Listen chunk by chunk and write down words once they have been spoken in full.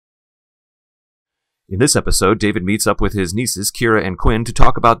In this episode, David meets up with his nieces, Keira and Quinn, to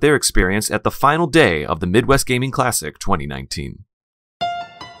talk about their experience at the final day of the Midwest Gaming Classic 2019.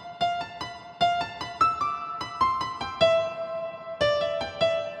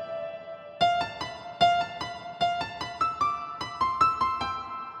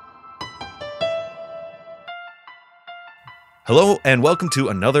 Hello, and welcome to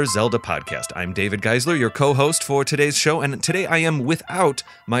another Zelda podcast. I'm David Geisler, your co-host for today's show, and today I am without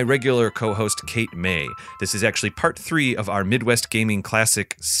my regular co-host, Kate May. This is actually part 3 of our Midwest Gaming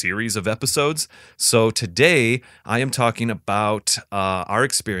Classic series of episodes. So today, I am talking about our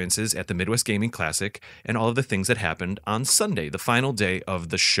experiences at the Midwest Gaming Classic and all of the things that happened on Sunday, the final day of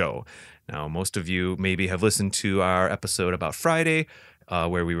the show. Now, most of you maybe have listened to our episode about Friday,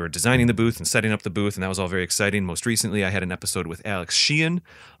 where we were designing the booth and setting up the booth, and that was all very exciting. Most recently, I had an episode with Alex Sheehan,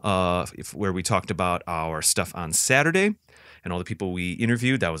 where we talked about our stuff on Saturday and all the people we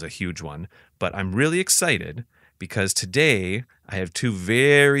interviewed. That was a huge one. But I'm really excited because today I have 2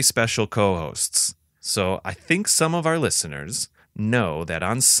 very special co-hosts. So I think some of our listeners know that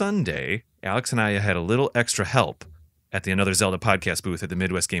on Sunday, Alex and I had a little extra help at the Another Zelda podcast booth at the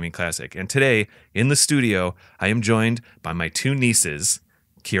Midwest Gaming Classic. And today, in the studio, I am joined by my 2 nieces,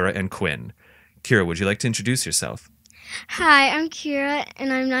 Keira and Quinn. Keira, would you like to introduce yourself? Hi, I'm Keira,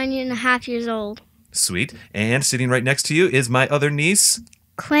 and I'm 9.5 years old. Sweet. And sitting right next to you is my other niece,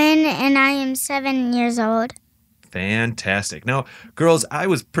 Quinn, and I am 7 years old. Fantastic. Now, girls, I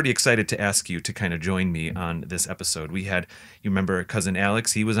was pretty excited to ask you to kind of join me on this episode. We had, you remember cousin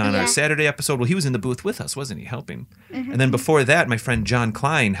Alex? He was on our Saturday episode. Well, he was in the booth with us, wasn't he, helping? Mm-hmm. And then before that, my friend John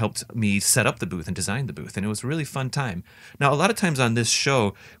Klein helped me set up the booth and design the booth, and it was a really fun time. Now, a lot of times on this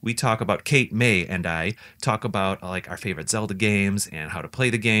show, we talk about, Kate May and I talk about like our favorite Zelda games and how to play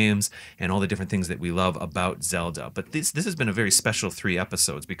the games and all the different things that we love about Zelda. But this has been a very special 3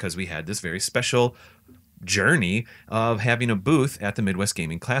 episodes because we had this very special journey of having a booth at the Midwest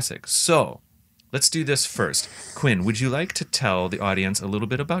Gaming Classic. So, let's do this first. Quinn, would you like to tell the audience a little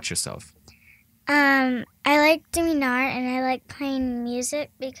bit about yourself? I like doing art and I like playing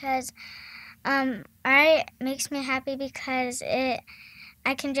music because art makes me happy because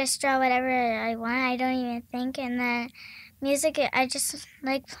I can just draw whatever I want. I don't even think. And then music, I just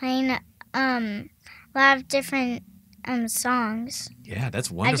like playing a lot of different songs. Yeah, that's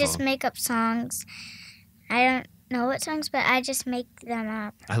wonderful. I just make up songs. I don't know what songs, but I just make them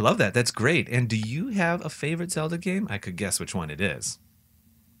up. I love that. That's great. And do you have a favorite Zelda game? I could guess which one it is.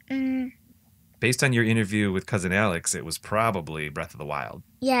 Based on your interview with cousin Alex, it was probably Breath of the Wild.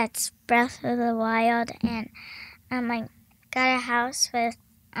 Yeah, it's Breath of the Wild, and I got a house with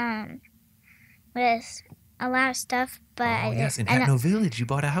a lot of stuff. But yes, in Hatno Village, you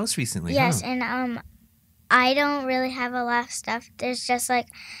bought a house recently. Yes, huh? and I don't really have a lot of stuff. There's just like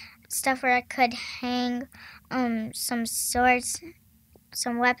stuff where I could hang some swords,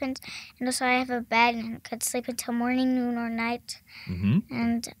 some weapons, and also I have a bed and could sleep until morning, noon, or night. Mm-hmm.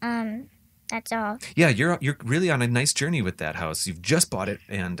 And that's all. Yeah, you're really on a nice journey with that house. You've just bought it,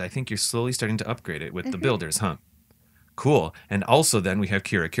 and I think you're slowly starting to upgrade it with the builders, huh? Cool. And also then we have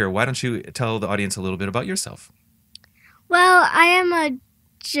Keira. Keira, why don't you tell the audience a little bit about yourself? Well, I am a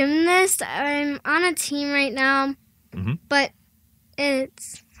gymnast. I'm on a team right now, but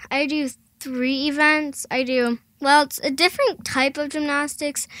I do 3 events. It's a different type of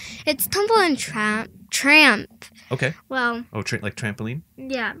gymnastics. It's tumble and tramp. Okay. Well. Oh, like trampoline?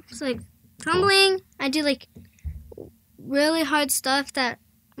 Yeah. It's like tumbling. Cool. I do like really hard stuff that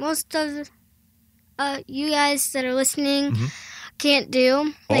most of you guys that are listening can't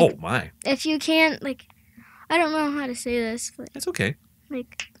do. Like, oh, my. If you can't, I don't know how to say this. But, that's okay.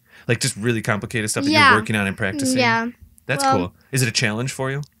 Like just really complicated stuff that you're working on and practicing? Yeah. That's cool. Is it a challenge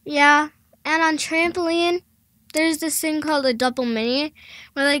for you? Yeah. And on trampoline, there's this thing called a double mini,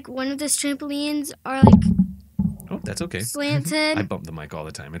 where one of those trampolines are oh, that's okay. Slanted. I bump the mic all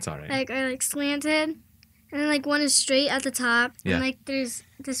the time. It's all right. Are slanted, and then one is straight at the top, yeah. And there's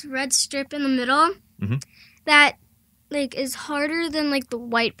this red strip in the middle that is harder than the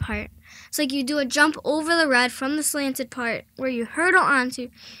white part. So you do a jump over the red from the slanted part where you hurdle onto.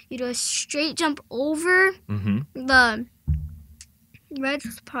 You do a straight jump over the red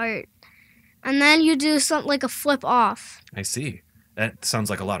part, and then you do something like a flip off. I see. That sounds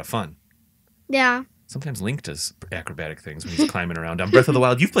like a lot of fun. Yeah. Sometimes Link does acrobatic things when he's climbing around. On Breath of the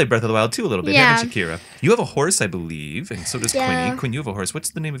Wild, you've played Breath of the Wild too a little bit, haven't you, Keira? You have a horse, I believe, and so does Quinny. Quinn, you have a horse. What's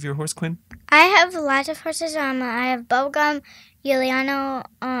the name of your horse, Quinn? I have lots of horses. I have Bubblegum, Giuliano,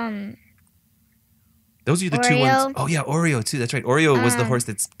 those are the Oreo. 2 ones. Oh, yeah, Oreo, too. That's right. Oreo was the horse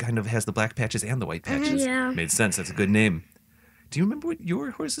that kind of has the black patches and the white patches. Yeah. Made sense. That's a good name. Do you remember what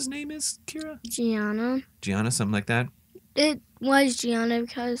your horse's name is, Keira? Gianna. Gianna, something like that? It was Gianna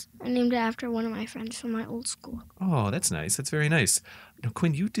because I named it after one of my friends from my old school. Oh, that's nice. That's very nice. Now,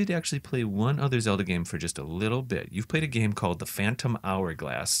 Quinn, you did actually play one other Zelda game for just a little bit. You've played a game called The Phantom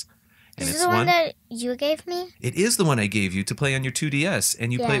Hourglass. And Is it's this the one that you gave me? It is the one I gave you to play on your 2DS,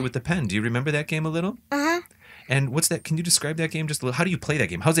 and you play it with the pen. Do you remember that game a little? Uh-huh. And what's that? Can you describe that game just a little? How do you play that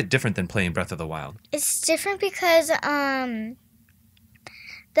game? How's it different than playing Breath of the Wild? It's different because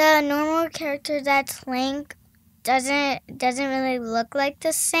the normal character that's Link doesn't really look like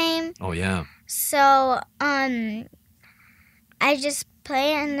the same. Oh yeah. So I just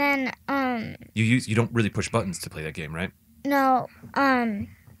play and then You don't really push buttons to play that game, right? no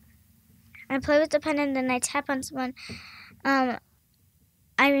I play with the pen and then I tap on someone. I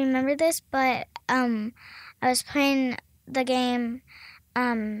remember this, but I was playing the game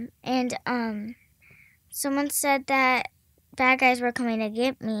and someone said that bad guys were coming to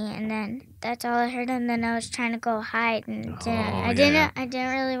get me, and then that's all I heard. And then I was trying to go hide, and I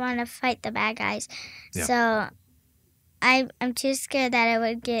didn't really want to fight the bad guys, so I'm too scared that I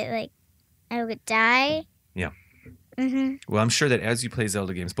would die. Yeah. Mm-hmm. Well, I'm sure that as you play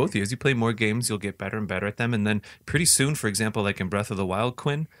Zelda games, both of you, as you play more games, you'll get better and better at them. And then pretty soon, for example, like in Breath of the Wild,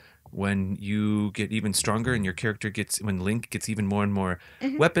 Quinn, when you get even stronger and your character when Link gets even more and more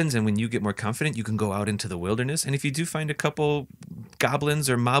weapons, and when you get more confident, you can go out into the wilderness. And if you do find a couple goblins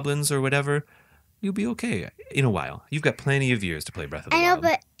or moblins or whatever, you'll be okay in a while. You've got plenty of years to play Breath of the Wild. I know,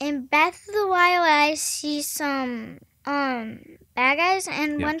 but in Breath of the Wild, I see some bad guys,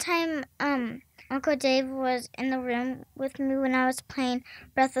 and one time Uncle Dave was in the room with me when I was playing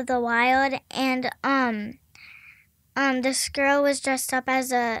Breath of the Wild, and this girl was dressed up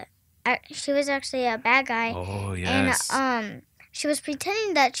as she was actually a bad guy. Oh, yes. And she was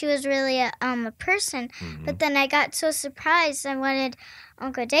pretending that she was really a person, but then I got so surprised I wanted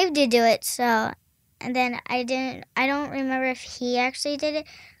Uncle Dave to do it, so, and then I don't remember if he actually did it.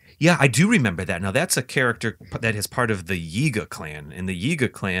 Yeah, I do remember that. Now, that's a character that is part of the Yiga clan, and the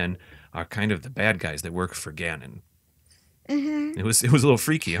Yiga clan are kind of the bad guys that work for Ganon. Mm-hmm. It was a little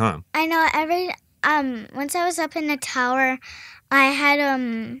freaky, huh? I know. Once I was up in the tower, I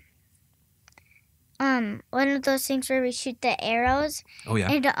had one of those things where we shoot the arrows. Oh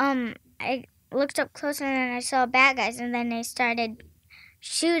yeah. And I looked up closer and then I saw bad guys, and then they started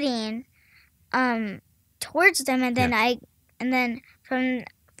shooting towards them, and then and then from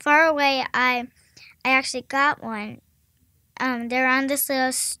far away I actually got one. They're on this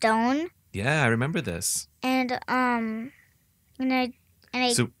little stone. Yeah, I remember this. And I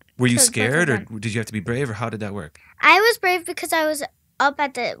So were you scared, or did you have to be brave, or how did that work? I was brave because I was up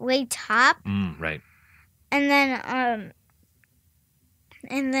at the way top. Right. And then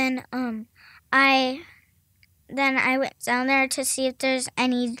I went down there to see if there's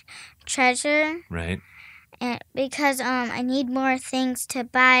any treasure. Right. And because I need more things to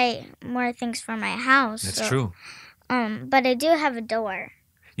buy more things for my house. That's true. But I do have a door.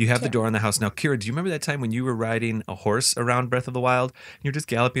 You have the door on the house. Now, Keira, do you remember that time when you were riding a horse around Breath of the Wild? You're just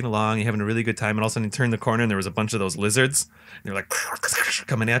galloping along, you're having a really good time, and all of a sudden you turn the corner and there was a bunch of those lizards. And they're like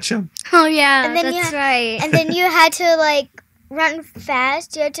coming at you. Oh, yeah, and then that's right. And then you had to, run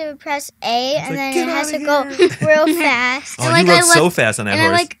fast. You had to press A, and then it has to go real fast. Oh, you rode so fast on that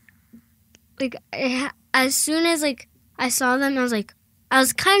horse. And as soon as, I saw them, I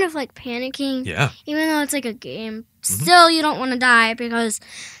was kind of, panicking. Yeah. Even though it's, a game. Still, you don't want to die because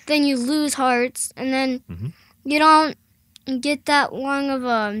then you lose hearts, and then you don't get that long of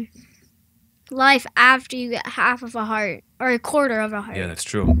a life after you get half of a heart or a quarter of a heart. Yeah, that's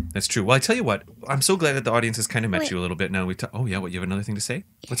true. That's true. Well, I tell you what, I'm so glad that the audience has kind of met you a little bit now. Oh, yeah, what, you have another thing to say?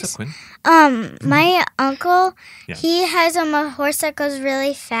 What's up, Quinn? My uncle, he has a horse that goes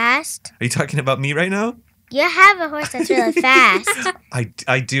really fast. Are you talking about me right now? You have a horse that's really fast.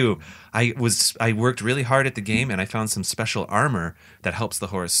 I do. I worked really hard at the game, and I found some special armor that helps the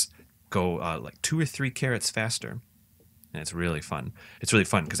horse go 2 or 3 carats faster. And it's really fun. It's really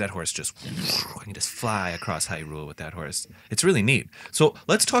fun because that horse you can just fly across Hyrule with that horse. It's really neat. So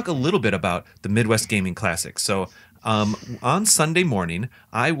let's talk a little bit about the Midwest Gaming Classic. So on Sunday morning,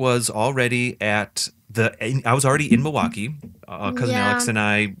 I was already in Milwaukee. Cousin Alex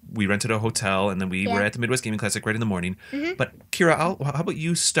and we rented a hotel, and then we were at the Midwest Gaming Classic right in the morning. But Keira, how about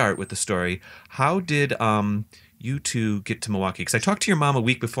you start with the story? How did you two get to Milwaukee? Because I talked to your mom a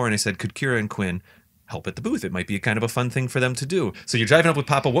week before, and I said, could Keira and Quinn help at the booth? It might be kind of a fun thing for them to do. So you're driving up with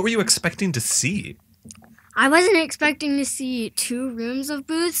Papa. What were you expecting to see? I wasn't expecting to see 2 rooms of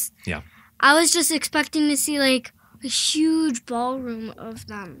booths. Yeah. I was just expecting to see a huge ballroom of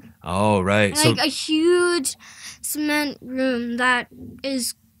them. Oh, right. Like a huge cement room that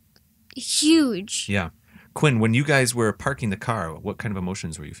is huge. Yeah. Quinn, when you guys were parking the car, what kind of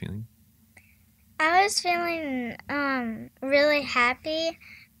emotions were you feeling? I was feeling really happy.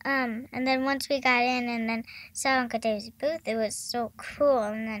 And then once we got in and then saw Uncle Dave's booth, it was so cool.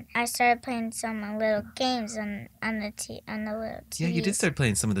 And then I started playing some little games on the little TVs. Yeah, you did start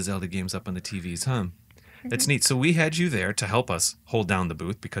playing some of the Zelda games up on the TVs, huh? That's neat. So we had you there to help us hold down the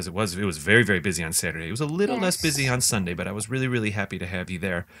booth because it was very, very busy on Saturday. It was a little less busy on Sunday, but I was really, really happy to have you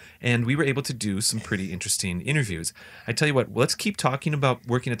there. And we were able to do some pretty interesting interviews. I tell you what, let's keep talking about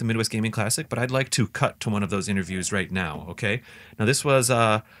working at the Midwest Gaming Classic, but I'd like to cut to one of those interviews right now, okay? Now this was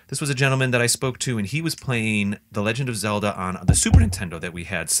a gentleman that I spoke to, and he was playing The Legend of Zelda on the Super Nintendo that we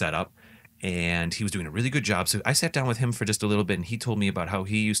had set up. And he was doing a really good job. So I sat down with him for just a little bit, and he told me about how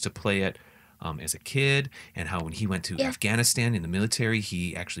he used to play it as a kid, and how when he went to Afghanistan in the military,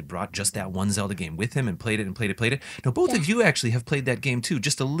 he actually brought just that one Zelda game with him and played it. Now, both of you actually have played that game too,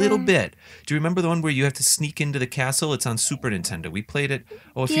 just a little bit. Do you remember the one where you have to sneak into the castle? It's on Super Nintendo. We played it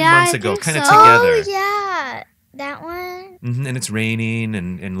a few months ago, kind of together. Oh, yeah. That one. And it's raining,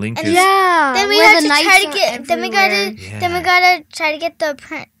 and Link is... Yeah. Then we had to try to get... Then we gotta try to get the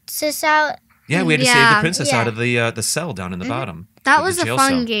princess out. Yeah, we had to save the princess out of the cell down in the bottom. That was a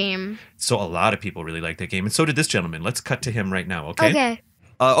fun game. So a lot of people really liked that game, and so did this gentleman. Let's cut to him right now, okay? Okay.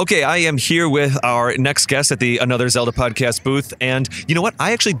 Okay, I am here with our next guest at the Another Zelda podcast booth, and you know what?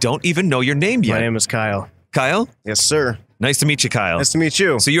 I actually don't even know your name yet. My name is Kyle. Kyle? Yes, sir. Nice to meet you, Kyle. Nice to meet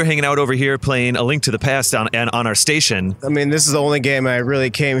you. So you're hanging out over here playing A Link to the Past on our station. I mean, this is the only game I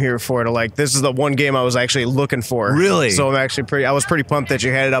really came here for to like. This is the one game I was actually looking for. Really? So I was pretty pumped that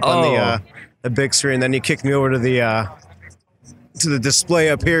you had it up on the big screen. Then you kicked me over to the display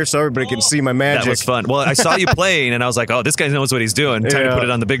up here so everybody can see my magic. That was fun. Well, I saw you playing, and I was like, oh, this guy knows what he's doing. Time to put it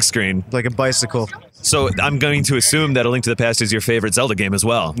on the big screen. Like a bicycle. So I'm going to assume that A Link to the Past is your favorite Zelda game as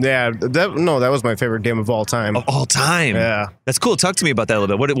well. Yeah, that was my favorite game of all time. Of all time? Yeah. That's cool. Talk to me about that a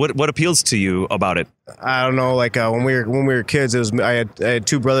little bit. What appeals to you about it? I don't know. Like when we were kids, I had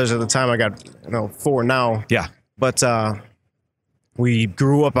two brothers at the time. I got 4 now. Yeah. But we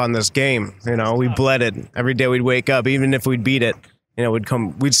grew up on this game. We bled it every day. We'd wake up, even if we'd beat it.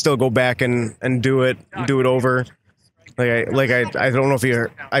 We'd still go back and do it over. I don't know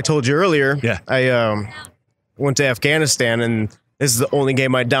if I told you earlier. Yeah. I went to Afghanistan, and this is the only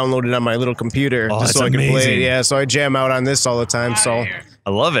game I downloaded on my little computer just so I could play it. Yeah, so I jam out on this all the time. So I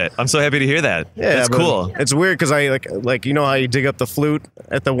love it. I'm so happy to hear that. Yeah, that's cool. It's weird because I like you know how you dig up the flute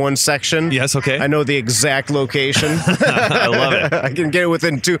at the one section. Yes. Okay. I know the exact location. I love it. I can get it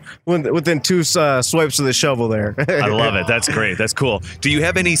within two swipes of the shovel there. I love it. That's great. That's cool. Do you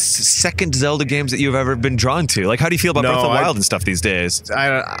have any second Zelda games that you've ever been drawn to? Like, how do you feel about Breath of the Wild and stuff these days?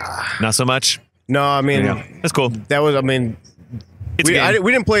 Not so much. No, I mean that's cool. That was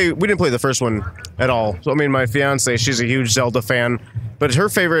we didn't play the first one at all. So I mean, my fiance, she's a huge Zelda fan, but her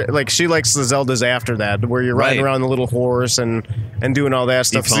favorite, she likes the Zeldas after that, where you're riding around the little horse and doing all that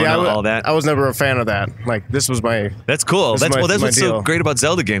stuff. See, all that. I was never a fan of that. This was my. That's cool. That's what's deal. so great about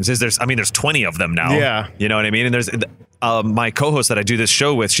Zelda games is there's 20 of them now. Yeah. You know what I mean? And there's my co-host that I do this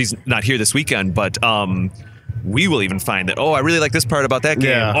show with. She's not here this weekend, but we will even find that, I really like this part about that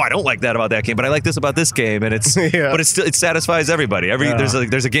game. Yeah. I don't like that about that game, but I like this about this game, and it's but it satisfies everybody.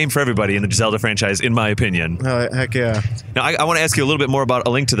 There's a game for everybody in the Zelda franchise, in my opinion. Heck yeah. Now I want to ask you a little bit more about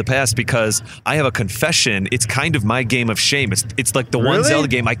A Link to the Past, because I have a confession. It's kind of my game of shame. It's like the one Zelda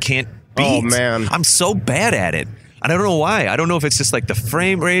game I can't beat. Oh man, I'm so bad at it. And I don't know why. I don't know if it's just like the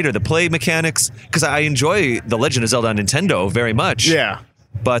frame rate or the play mechanics, because I enjoy The Legend of Zelda on Nintendo very much. Yeah.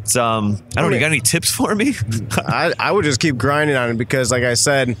 But I don't know. You got any tips for me? I would just keep grinding on it because, like I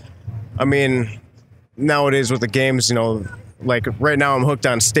said, I mean, nowadays with the games, like right now I'm hooked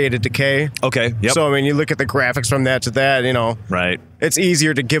on State of Decay. Okay. Yep. So I mean, you look at the graphics from that to that, Right. It's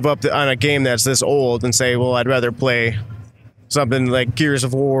easier to give up on a game that's this old and say, well, I'd rather play something like Gears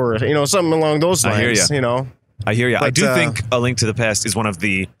of War, or, something along those lines. I hear you. I hear you. But, I do think A Link to the Past is one of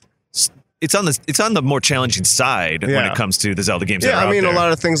the. It's on the more challenging side when it comes to the Zelda games. Yeah, that are I mean, out there. a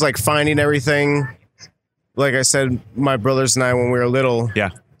lot of things like finding everything. Like I said, my brothers and I, when we were little,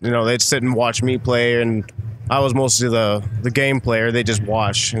 they'd sit and watch me play, and I was mostly the game player. They just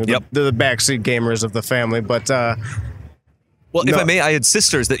watch. They're the backseat gamers of the family. But if I may, I had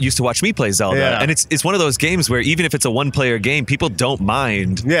sisters that used to watch me play Zelda, and it's one of those games where even if it's a one-player game, people don't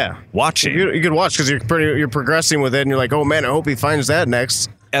mind watching. You could watch because you're progressing with it, and you're like, oh man, I hope he finds that next.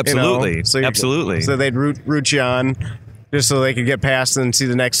 Absolutely. Absolutely. So they'd root you on. just so they could get past and see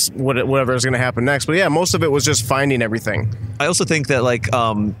the next whatever is going to happen next. But yeah, most of it was just finding everything. I also think that like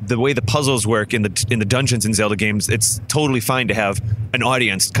the way the puzzles work in the dungeons in Zelda games, it's totally fine to have an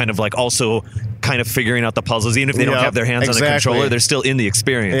audience kind of like also kind of figuring out the puzzles, even if they don't have their hands on the controller, they're still in the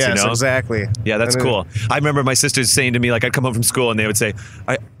experience. Yes, you know? exactly. Yeah, that's cool. I remember my sisters saying to me, like, I'd come home from school and they would say,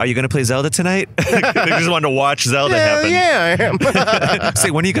 "Are you going to play Zelda tonight?" They just wanted to watch Zelda happen. Yeah, I am.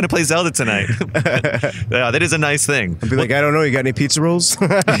 Say, when are you going to play Zelda tonight? Yeah, that is a nice thing. I'd be like, I don't know. You got any pizza rolls?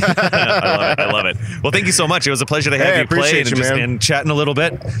 I love it. Well, thank you so much. It was a pleasure to have you play and chatting a little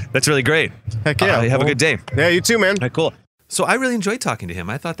bit. That's really great. Heck yeah. Have a good day. Yeah, you too, man. All right, cool. So I really enjoyed talking to him.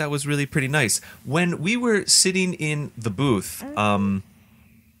 I thought that was really pretty nice. When we were sitting in the booth,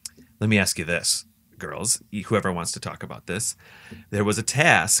 let me ask you this, girls, whoever wants to talk about this. There was a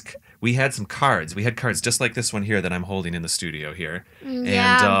task. We had some cards. We had cards just like this one here that I'm holding in the studio here.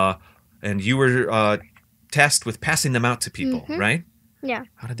 Yeah. And you were tasked with passing them out to people, right? Yeah.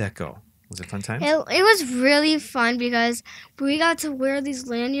 How did that go? Was it fun times? It was really fun because we got to wear these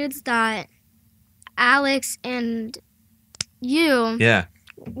lanyards that Alex and you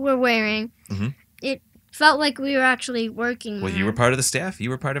were wearing. It felt like we were actually working. Well, you were part of the staff. You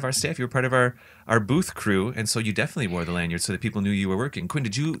were part of our staff. You were part of our booth crew, and so you definitely wore the lanyard so that people knew you were working. Quinn,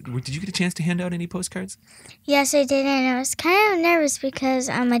 did you get a chance to hand out any postcards? Yes, I did, and I was kind of nervous because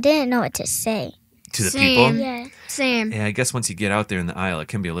I didn't know what to say. To the people? Yeah. Same. Yeah, I guess once you get out there in the aisle, it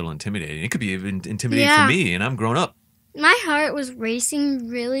can be a little intimidating. It could be even intimidating for me, and I'm grown up. My heart was racing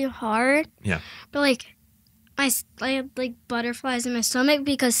really hard. Yeah. But I had like butterflies in my stomach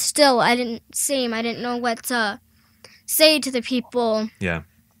because still I didn't know what to say to the people. Yeah.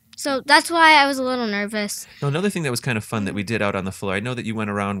 So that's why I was a little nervous. Now, another thing that was kind of fun that we did out on the floor, I know that you went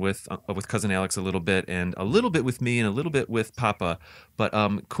around with Cousin Alex a little bit, and a little bit with me, and a little bit with Papa. But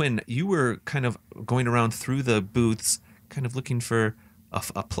Quinn, you were kind of going around through the booths, kind of looking for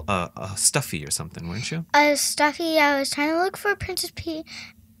a stuffy or something, weren't you? A stuffy. I was trying to look for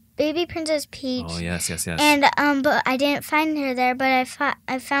Baby Princess Peach. Oh yes. And but I didn't find her there. But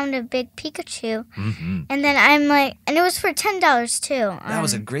I found a big Pikachu. And then I'm like, and it was for $10 too. That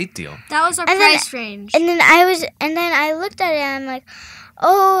was a great deal. That was our price range. And then I looked at it and I'm like,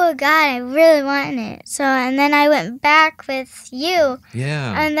 oh God, I really want it. So and then I went back with you.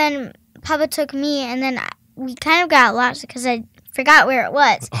 Yeah. And then Papa took me, and then we kind of got lost because I forgot where it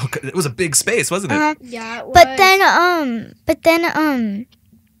was. Oh, it was a big space, wasn't it? Yeah, it was. But then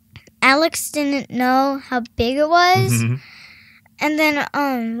Alex didn't know how big it was. And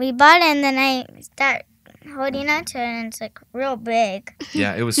then we bought it, and then I start holding on to it, and it's like real big.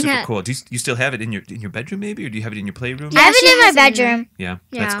 Yeah, it was super cool. Do you still have it in your bedroom maybe, or do you have it in your playroom? I have it in my bedroom. Yeah,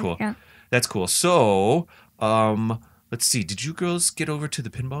 that's cool. Yeah. That's cool. So, let's see. Did you girls get over to the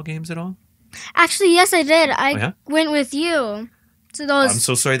pinball games at all? Actually, yes, I did. I went with you. So those. I'm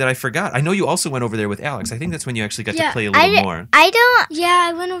so sorry that I forgot. I know you also went over there with Alex. I think that's when you actually got to play a little more. Yeah,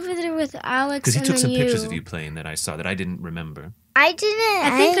 I went over there with Alex. Because he took some pictures of you playing that I saw that I didn't remember. I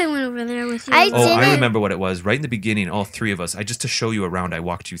didn't. I think I went over there with you. I remember what it was. Right in the beginning, all three of us, just to show you around, I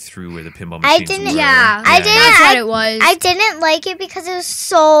walked you through where the pinball machines were. I didn't. That's what it was. I didn't like it because it was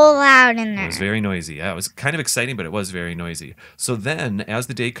so loud in there. It was very noisy. Yeah, it was kind of exciting, but it was very noisy. So then, as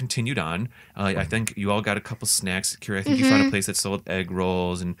the day continued on, I think you all got a couple snacks. Kira, I think you found a place that sold egg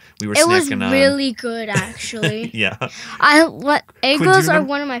rolls, and we were snacking on. It was really good, actually. Yeah. Egg rolls are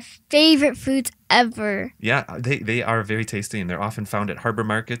one of my favorite foods ever. Yeah, they are very tasty, and they're often found at harbor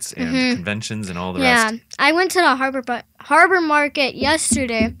markets and conventions and all the rest. Yeah, I went to the harbor market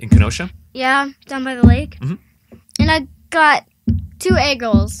yesterday. In Kenosha? Yeah, down by the lake. And I got 2 egg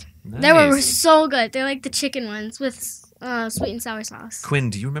rolls. Nice. They were so good. They're like the chicken ones with sweet and sour sauce. Quinn,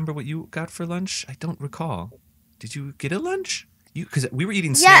 do you remember what you got for lunch? I don't recall. Did you get a lunch? Because we were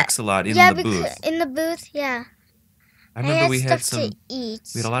eating snacks a lot in the booth. In the booth, yeah. I remember we had some. To eat.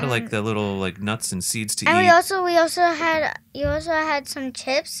 We had a lot of the little nuts and seeds to eat. And we also had some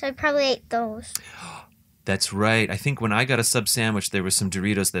chips. I probably ate those. That's right. I think when I got a sub sandwich, there were some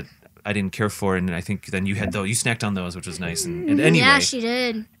Doritos that I didn't care for, and I think then you had those. You snacked on those, which was nice. And anyway, yeah, she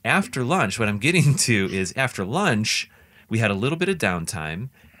did. After lunch, what I'm getting to is after lunch, we had a little bit of downtime,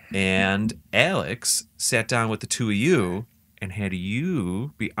 and Alex sat down with the two of you and had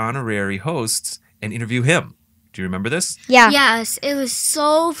you be honorary hosts and interview him. Do you remember this? Yeah. Yes, it was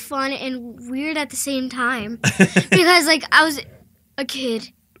so fun and weird at the same time. Because, I was a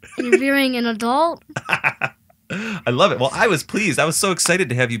kid interviewing an adult. I love it. Well, I was pleased. I was so excited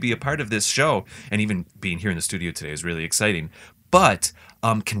to have you be a part of this show. And even being here in the studio today is really exciting. But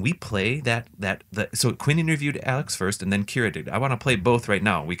can we play that? So Quinn interviewed Alex first, and then Kira did. I want to play both right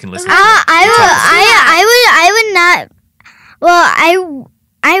now. We can listen. I would not. Well,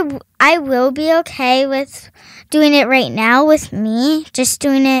 I will be okay with doing it right now with me. Just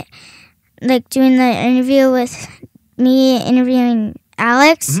doing it, like doing the interview with me interviewing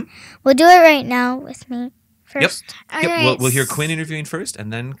Alex. Mhm. We'll do it right now with me first. Yep. Alright. We'll hear Quinn interviewing first,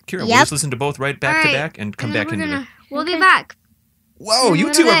 and then Keira. We'll Yep. just listen to both right back to Alright. back and come And then back into it. We'll be back. Whoa, in a you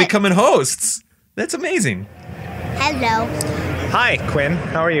little two are bit. becoming hosts. That's amazing. Hello. Hi, Quinn.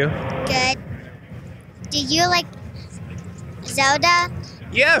 How are you? Good. Do you like Zelda?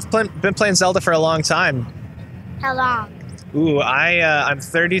 Yeah, I've been playing Zelda for a long time. How long? Ooh, I'm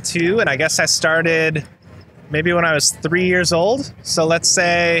 32, and I guess I started maybe when I was 3 years old. So let's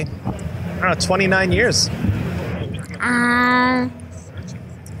say, I don't know, 29 years. I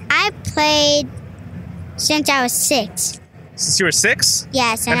played since I was 6. Since you were 6?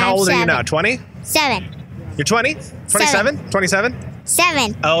 Yes, And how I'm old are you 7. now? 20? 7. You're 20? 27? 27?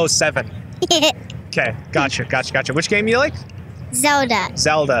 7. Oh, 7. Okay, gotcha. Which game do you like? Zelda.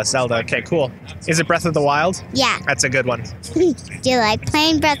 Zelda. Okay, cool. Is it Breath of the Wild? Yeah. That's a good one. Do you like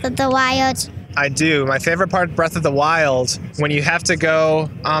playing Breath of the Wild? I do. My favorite part of Breath of the Wild, when you have to go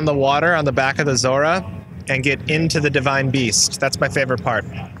on the water on the back of the Zora and get into the Divine Beast. That's my favorite part.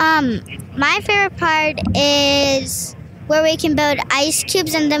 My favorite part is where we can build ice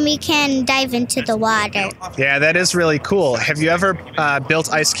cubes and then we can dive into the water. Yeah, that is really cool. Have you ever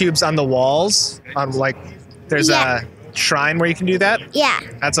built ice cubes on the walls? There's Yeah. a shrine where you can do that? Yeah.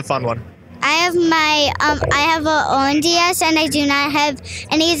 That's a fun one. I have I have a own DS and I do not have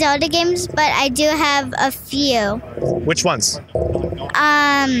any Zelda games, but I do have a few. Which ones?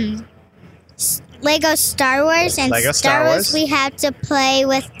 Lego Star Wars and Lego Star Star Wars. Wars we have to play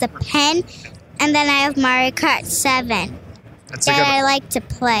with the pen, and then I have Mario Kart 7 That's a that good I one. like to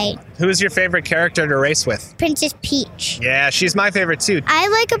play. Who's your favorite character to race with? Princess Peach. Yeah, she's my favorite too. I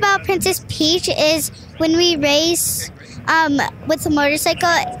like about Princess Peach is when we race with a motorcycle,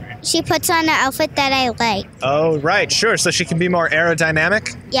 she puts on an outfit that I like. Oh, right, sure. So she can be more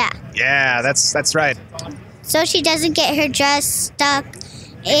aerodynamic? Yeah. Yeah, that's right. So she doesn't get her dress stuck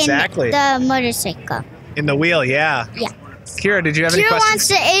in Exactly. the motorcycle. In the wheel, yeah. Yeah. Kira, did you have any Kira questions? wants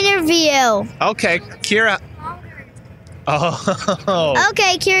to interview. Okay, Kira. Oh,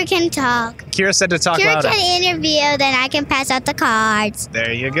 Okay, Kira can talk. Kira said to talk Kira louder. can interview, then I can pass out the cards.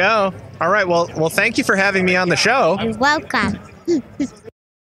 There you go. All right, well, thank you for having me on the show. You're welcome.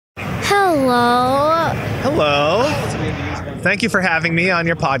 Hello. Hello. Thank you for having me on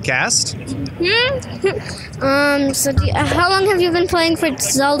your podcast. How long have you been playing for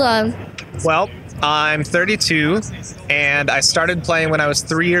Zelda? Well, I'm 32, and I started playing when I was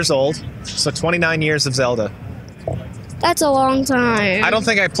 3 years old, so 29 years of Zelda. That's a long time. I don't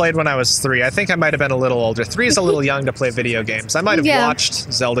think I played when I was 3. I think I might have been a little older. 3 is a little young to play video games. I might have Yeah.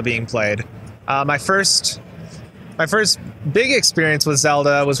 watched Zelda being played. My first big experience with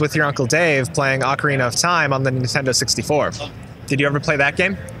Zelda was with your Uncle Dave playing Ocarina of Time on the Nintendo 64. Did you ever play that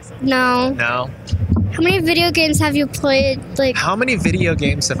game? No. No. How many video games have you played, How many video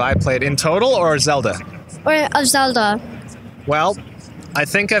games have I played in total or Zelda? of Zelda? Well, I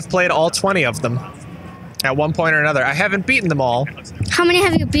think I've played all 20 of them at one point or another. I haven't beaten them all. How many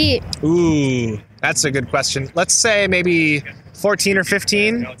have you beat? Ooh, that's a good question. Let's say maybe 14 or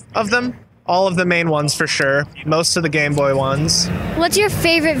 15 of them. All of the main ones for sure. Most of the Game Boy ones. What's your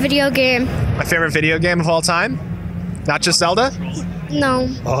favorite video game? My favorite video game of all time? Not just Zelda? No.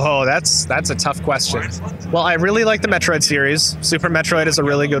 Oh, that's a tough question. Well, I really like the Metroid series. Super Metroid is a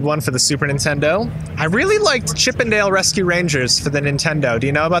really good one for the Super Nintendo. I really liked Chippendale Rescue Rangers for the Nintendo. Do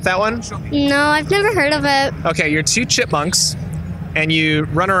you know about that one? No, I've never heard of it. Okay, you're 2 chipmunks, and you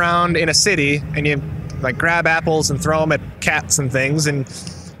run around in a city, and you grab apples and throw them at cats and things, and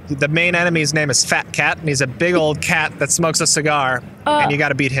the main enemy's name is Fat Cat, and he's a big old cat that smokes a cigar, and you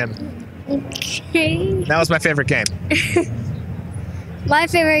gotta beat him. Okay. That was my favorite game. My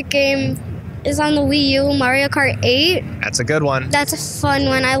favorite game is on the Wii U, Mario Kart 8. That's a good one. That's a fun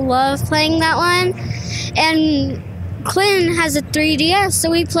one. I love playing that one. And Quinn has a 3DS,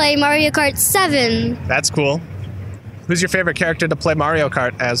 so we play Mario Kart 7. That's cool. Who's your favorite character to play Mario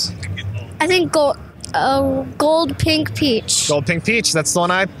Kart as? I think Gold Pink Peach. Gold Pink Peach. That's the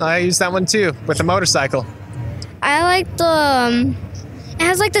one I use that one too, with a motorcycle. I like the... it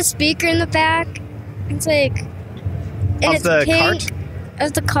has the speaker in the back. It's and Of it's the pink. cart?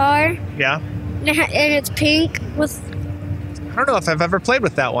 Of the car. Yeah. And it's pink with... I don't know if I've ever played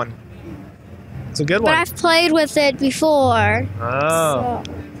with that one. It's a good But one. I've played with it before. Oh.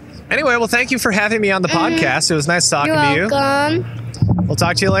 So. Anyway, well, thank you for having me on the podcast. It was nice talking to You're you. welcome. We'll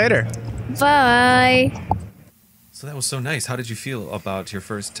talk to you later. Bye. So that was so nice. How did you feel about your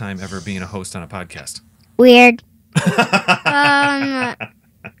first time ever being a host on a podcast? Weird.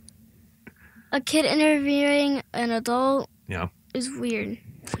 A kid interviewing an adult Yeah. is weird.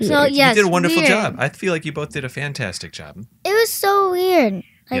 So yes, you did a wonderful weird. job. I feel like you both did a fantastic job. It was so weird.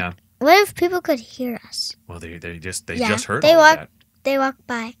 Like, Yeah. what if people could hear us? Well, they just Yeah, heard they all of walk- that. They walk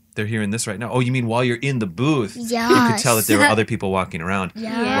by. They're hearing this right now. Oh, you mean while you're in the booth? Yes. You could tell that there were other people walking around.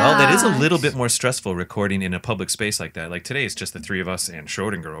 Yeah. Well, that is a little bit more stressful recording in a public space like that. Like today, it's just the three of us and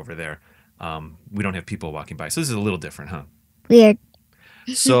Schrodinger over there. We don't have people walking by. So this is a little different, huh? Weird.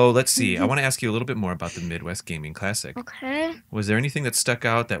 So let's see. I want to ask you a little bit more about the Midwest Gaming Classic. Okay. Was there anything that stuck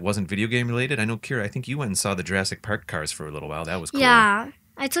out that wasn't video game related? I know, Keira, I think you went and saw the Jurassic Park cars for a little while. That was cool. Yeah,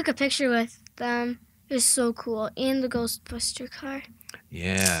 I took a picture with them. It was so cool. And the Ghostbuster car.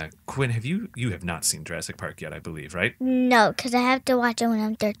 Yeah. Quinn, you have not seen Jurassic Park yet, I believe, right? No, because I have to watch it when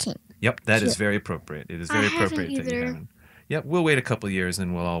I'm 13. Yep, that is Cute. very appropriate. It is very I haven't appropriate that you either. haven't. Yep, we'll wait a couple of years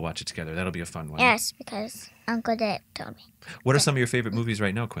and we'll all watch it together. That'll be a fun one. Yes, because Uncle Dave told me. What are some of your favorite movies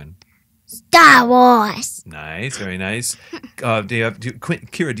right now, Quinn? Star Wars. Nice, very nice. Keira, do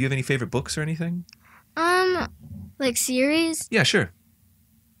you have any favorite books or anything? Like series? Yeah, sure.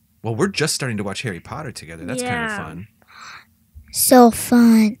 Well, we're just starting to watch Harry Potter together. That's kind of Yeah. fun. So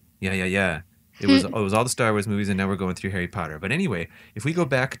fun. Yeah. It was all the Star Wars movies, and now we're going through Harry Potter. But anyway, if we go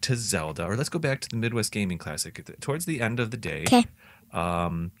back to Zelda, or let's go back to the Midwest Gaming Classic, towards the end of the day, Okay.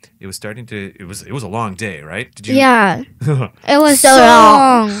 it was starting to. It was a long day, right? Did you? Yeah. It was So so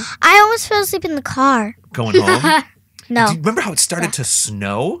long. long. I almost fell asleep in the car. Going home. No. Do you remember how it started to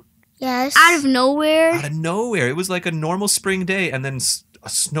snow Yes. Out of nowhere. out of nowhere? It was like a normal spring day, and then a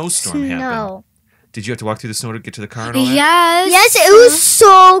snowstorm happened. Snow. Did you have to walk through the snow to get to the car? And all that? Yes. Yes, it was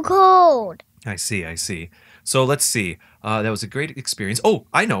so cold. I see. So let's see. That was a great experience. Oh,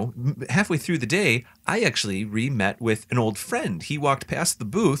 I know. Halfway through the day, I actually re-met with an old friend. He walked past the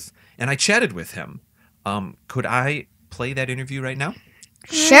booth, and I chatted with him. Could I play that interview right now?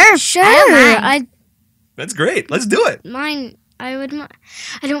 Sure. Sure. I don't mind. That's great. Let's do it. I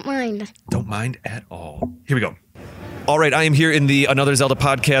don't mind. Don't mind at all. Here we go. All right, I am here in the Another Zelda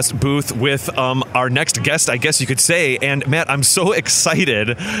podcast booth with our next guest, I guess you could say. And Matt, I'm so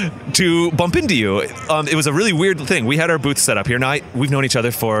excited to bump into you. It was a really weird thing. We had our booth set up here. Now, we've known each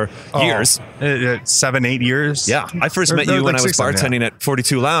other for years. 7, 8 years. Yeah, I first Or met you when like I was 6, yeah. bartending at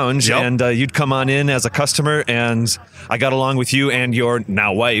 42 Lounge, Yep. and you'd come on in as a customer, and I got along with you and your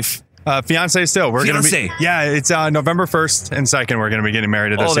now wife. Fiance still. We're gonna Fiancé. be. Yeah, it's November 1st and 2nd. We're gonna be getting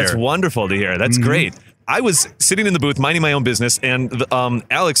married this Oh, that's year. wonderful to hear. That's great. I was sitting in the booth minding my own business, and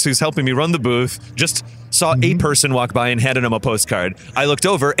Alex, who's helping me run the booth, just saw a person walk by and handed him a postcard. I looked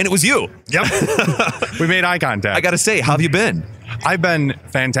over, and it was you. Yep. We made eye contact. I got to say, how have you been? I've been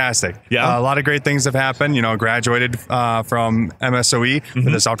fantastic. Yeah? A lot of great things have happened. You know, graduated from MSOE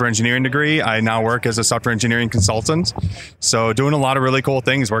with a software engineering degree. I now work as a software engineering consultant. So doing a lot of really cool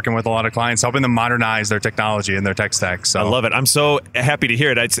things, working with a lot of clients, helping them modernize their technology and their tech stack. So I love it. I'm so happy to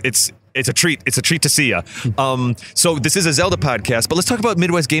hear it. It's a treat. It's a treat to see you. So this is a Zelda podcast, but let's talk about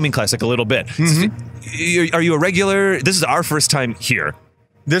Midwest Gaming Classic a little bit. Are you a regular? This is our first time here.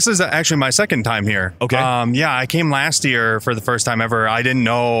 This is actually my second time here. Okay. Yeah, I came last year for the first time ever. I didn't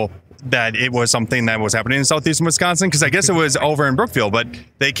know that it was something that was happening in southeastern Wisconsin because I guess it was over in Brookfield, but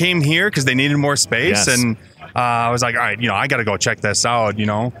they came here because they needed more space. Yes. And I was like, all right, I got to go check this out,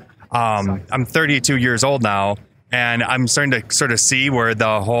 I'm 32 years old now. And I'm starting to sort of see where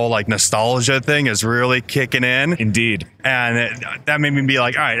the whole like nostalgia thing is really kicking in. Indeed. And that made me be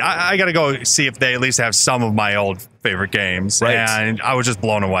like, all right, I got to go see if they at least have some of my old favorite games. Right. And I was just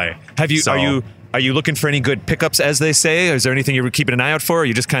blown away. Are you looking for any good pickups, as they say? Or is there anything you're keeping an eye out for? Or are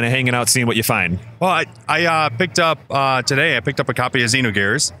you just kind of hanging out, seeing what you find? Well, I picked up today. I picked up a copy of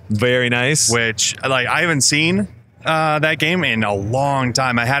Xenogears, Very nice. which I haven't seen that game in a long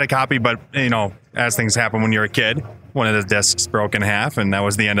time. I had a copy, but as things happen when you're a kid, one of the discs broke in half, and that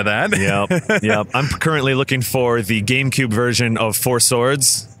was the end of that. Yep. I'm currently looking for the GameCube version of Four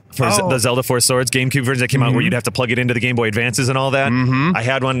Swords. The Zelda Four Swords GameCube version that came out where you'd have to plug it into the Game Boy Advances and all that. I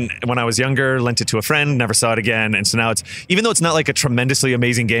had one when I was younger, lent it to a friend, never saw it again. And so now even though it's not like a tremendously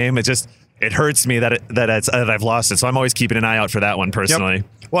amazing game, it hurts me that I've lost it. So I'm always keeping an eye out for that one personally. Yep.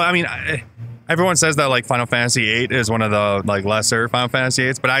 Well, I mean, everyone says that like Final Fantasy VIII is one of the like lesser Final Fantasy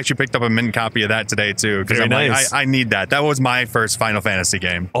VIIIs, but I actually picked up a mint copy of that today too because Very I'm nice. like, I need that. That was my first Final Fantasy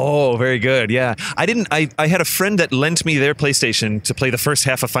game. Oh, very good. Yeah. I had a friend that lent me their PlayStation to play the first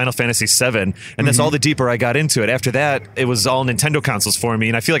half of Final Fantasy VII, and that's all the deeper I got into it. After that, it was all Nintendo consoles for me,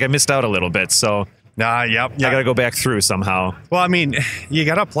 and I feel like I missed out a little bit. So Yep. I got to go back through somehow. Well, I mean, you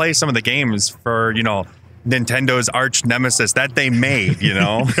got to play some of the games for, Nintendo's arch nemesis that they made, you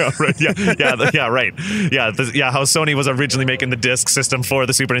know? Yeah, right. Yeah, right. Yeah, how Sony was originally making the disc system for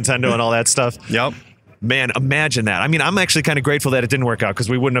the Super Nintendo and all that stuff. Yep. Man, imagine that. I mean, I'm actually kind of grateful that it didn't work out because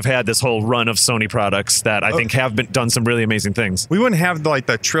we wouldn't have had this whole run of Sony products that I think have done some really amazing things. We wouldn't have like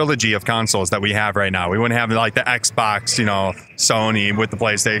the trilogy of consoles that we have right now. We wouldn't have like the Xbox, you know, Sony with the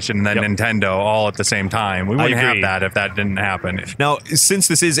PlayStation and then Nintendo all at the same time. We wouldn't have that if that didn't happen. Now, since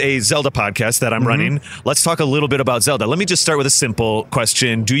this is a Zelda podcast that I'm running, let's talk a little bit about Zelda. Let me just start with a simple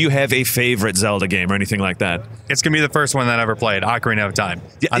question. Do you have a favorite Zelda game or anything like that? It's going to be the first one that I ever played, Ocarina of Time,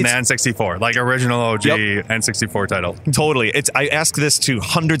 on the N64, like original OG N64 title. Totally. I ask this to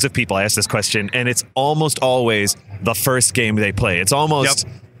hundreds of people. I ask this question, and it's almost always the first game they play. It's almost...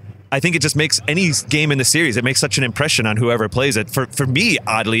 I think it just makes any game in the series, it makes such an impression on whoever plays it. For me,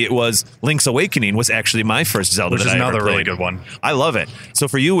 oddly, it was Link's Awakening was actually my first Zelda Which that is I ever another played. really good one. I love it. So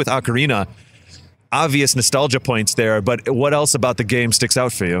for you with Ocarina, obvious nostalgia points there, but what else about the game sticks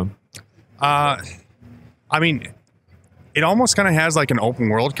out for you? I mean, it almost kind of has like an open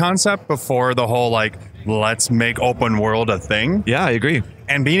world concept before the whole like, let's make open world a thing. Yeah, I agree.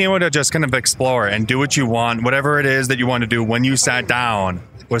 And being able to just kind of explore and do what you want, whatever it is that you want to do when you sat down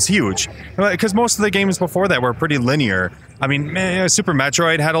was huge. Because most of the games before that were pretty linear. I mean, Super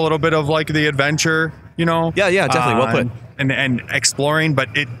Metroid had a little bit of like the adventure, you know? Yeah, definitely. Well put. And exploring,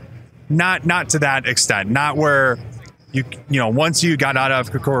 but it not to that extent. Not where you know, once you got out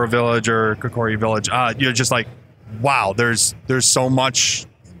of Kokoro Village or Kokori Village, you're just like, wow, there's so much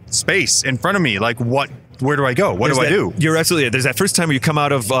space in front of me. Like, where do I go? What do I do? You're absolutely. There's that first time where you come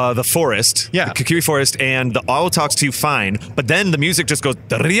out of the forest, the Kokiri forest, and the owl talks to you fine, but then the music just goes,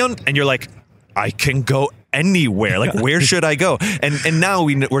 and you're like, I can go anywhere. Like, where should I go? And now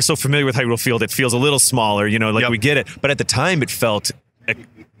we're so familiar with Hyrule Field, it feels a little smaller, you know, like we get it. But at the time, it felt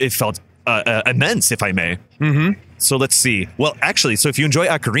immense, if I may. So let's see. Well, actually, so if you enjoy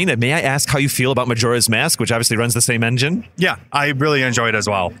Ocarina, may I ask how you feel about Majora's Mask, which obviously runs the same engine? Yeah, I really enjoy it as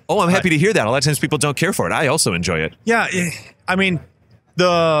well. Oh, I'm happy to hear that. A lot of times people don't care for it. I also enjoy it. Yeah, I mean,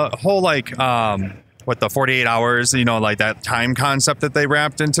 the whole like, the 48 hours, you know, like that time concept that they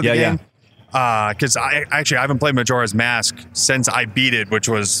wrapped into the game. Because I haven't played Majora's Mask since I beat it, which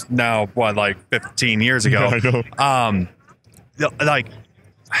was now, like 15 years ago. Yeah, I know. Like,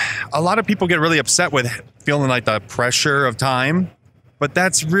 a lot of people get really upset with feeling like the pressure of time, but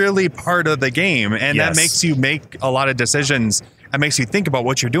that's really part of the game. And that makes you make a lot of decisions. It makes you think about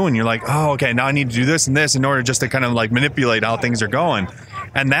what you're doing. You're like, oh, okay, now I need to do this and this in order just to kind of like manipulate how things are going.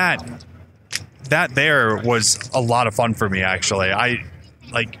 And that there was a lot of fun for me, actually.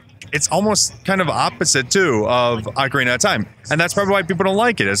 It's almost kind of opposite, too, of Ocarina of Time. And that's probably why people don't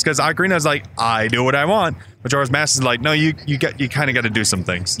like it. It's because Ocarina is like, I do what I want. Majora's Mask is like, no, you kind of got to do some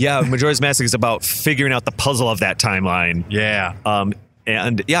things. Yeah, Majora's Mask is about figuring out the puzzle of that timeline. Yeah.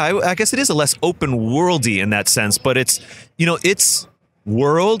 And yeah, I guess it is a less open worldy in that sense, but it's, you know, its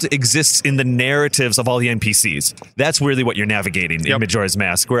world exists in the narratives of all the NPCs. That's really what you're navigating in Majora's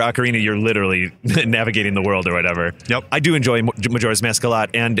Mask, where Ocarina, you're literally navigating the world or whatever. Yep. I do enjoy Majora's Mask a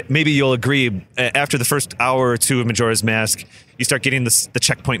lot, and maybe you'll agree, after the first hour or two of Majora's Mask, you start getting the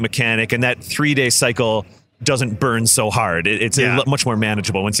checkpoint mechanic, and that 3-day cycle doesn't burn so hard. It's much more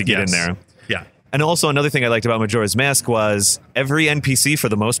manageable once you get in there. Yeah. And also another thing I liked about Majora's Mask was every NPC, for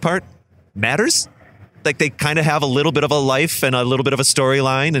the most part, matters. Like, they kind of have a little bit of a life and a little bit of a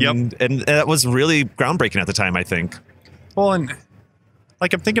storyline, and that was really groundbreaking at the time, I think. Well, and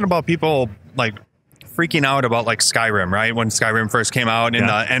like, I'm thinking about people like freaking out about like Skyrim, right? When Skyrim first came out, and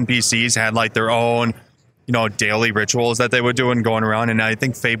the NPCs had like their own, you know, daily rituals that they would do and going around. And I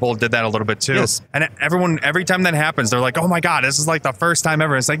think Fable did that a little bit too. Yes. And every time that happens, they're like, oh my God, this is like the first time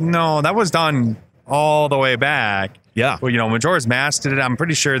ever. It's like, no, that was done all the way back. Yeah. Well, you know, Majora's Mask did it. I'm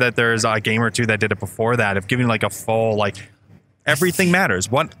pretty sure that there's a game or two that did it before that, of giving like a full, like, everything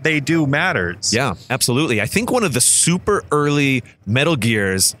matters. What they do matters. Yeah, absolutely. I think one of the super early Metal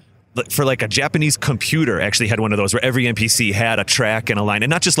Gears for like a Japanese computer actually had one of those where every NPC had a track and a line, and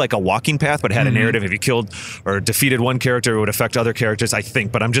not just like a walking path, but had a narrative. If you killed or defeated one character, it would affect other characters, I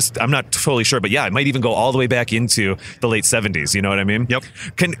think, but I'm not totally sure. But yeah, it might even go all the way back into the late 70s. You know what I mean? Yep.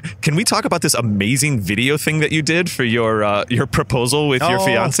 Can we talk about this amazing video thing that you did for your proposal with your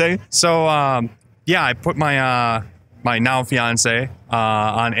fiance? So I put my my now fiance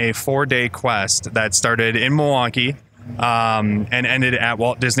on a 4-day quest that started in Milwaukee and ended at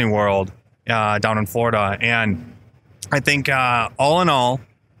Walt Disney World down in Florida. And I think all in all,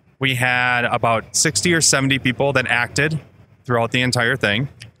 we had about 60 or 70 people that acted throughout the entire thing.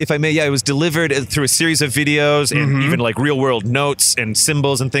 If I may, it was delivered through a series of videos and even like real world notes and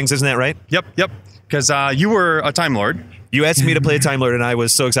symbols and things. Isn't that right? Yep. because you were a Time Lord. You asked me to play a Time Lord, and I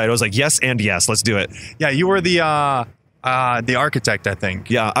was so excited. I was like, yes and yes, let's do it. Yeah, you were the architect, I think.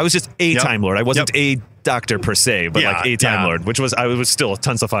 Yeah, I was just a Yep. Time Lord. I wasn't Yep. a doctor per se, but Yeah, like a Time yeah. Lord, which was still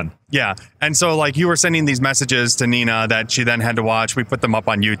tons of fun. Yeah, and so like you were sending these messages to Nina that she then had to watch. We put them up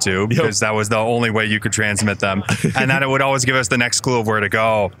on YouTube because that was the only way you could transmit them, and that it would always give us the next clue of where to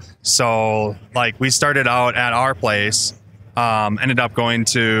go. So like we started out at our place, ended up going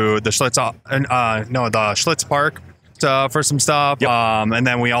to the Schlitz, the Schlitz Park for some stuff, Yep. and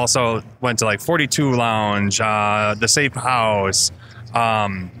then we also went to like 42 Lounge, the Safe House.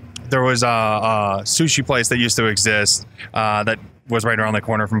 There was a sushi place that used to exist that was right around the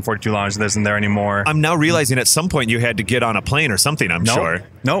corner from 42 Lounge that isn't there anymore. I'm now realizing at some point you had to get on a plane or something, I'm sure.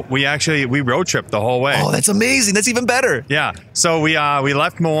 Nope. We road tripped the whole way. Oh, that's amazing. That's even better. Yeah. So we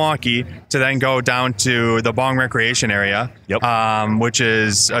left Milwaukee to then go down to the Bong Recreation Area, Yep. which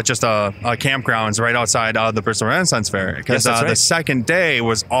is just a campgrounds right outside of the Bristol Renaissance Fair. Because Yes, that's the right. second day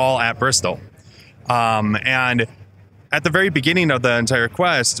was all at Bristol. And at the very beginning of the entire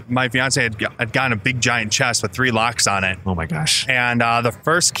quest, my fiance had gotten a big giant chest with 3 locks on it. Oh my gosh. And the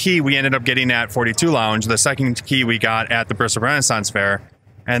first key we ended up getting at 42 Lounge. The second key we got at the Bristol Renaissance Fair.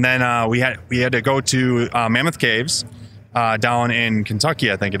 And then we had to go to Mammoth Caves down in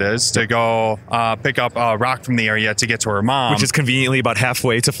Kentucky, I think it is, to go pick up a rock from the area to get to her mom. Which is conveniently about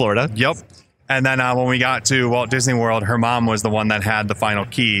halfway to Florida. Yep. And then when we got to Walt Disney World, her mom was the one that had the final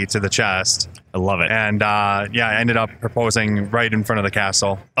key to the chest. I love it. And I ended up proposing right in front of the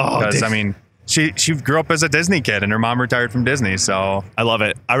castle. Oh, because I mean, she grew up as a Disney kid, and her mom retired from Disney. So I love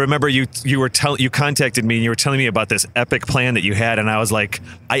it. I remember you contacted me and you were telling me about this epic plan that you had, and I was like,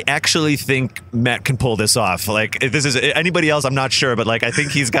 I actually think Matt can pull this off. Like, if this is anybody else, I'm not sure, but like I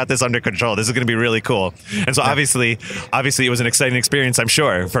think he's got this under control. This is going to be really cool. And so obviously it was an exciting experience, I'm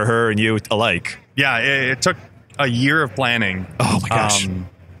sure, for her and you alike. yeah, it took a year of planning. Oh my gosh.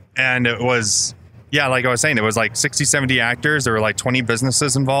 And it was, like I was saying, it was like 60, 70 actors. There were like 20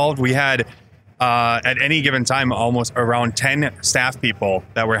 businesses involved. We had, at any given time, almost around 10 staff people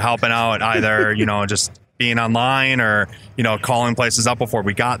that were helping out, either, just being online or, calling places up before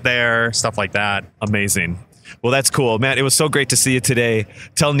we got there, stuff like that. Amazing. Well, that's cool. Matt, it was so great to see you today.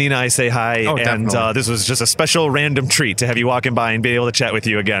 Tell Nina I say hi. Oh, and definitely. this was just a special random treat to have you walking by and be able to chat with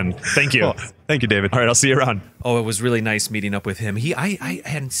you again. Thank you. Cool. Thank you, David. All right, I'll see you around. Oh, it was really nice meeting up with him. I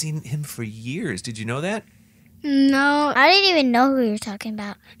hadn't seen him for years. Did you know that? No. I didn't even know who you were talking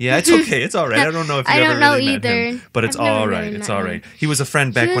about. Yeah, it's okay. It's all right. I don't know if you I ever don't know really met either. him, but it's I've never all really right. It's met all him. right. He was a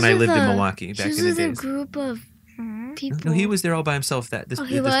friend back when I lived in Milwaukee back in the He was days. with a group of people. No, he was there all by himself. This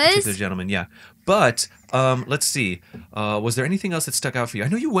he was? particular gentleman, yeah. But let's see. Was there anything else that stuck out for you? I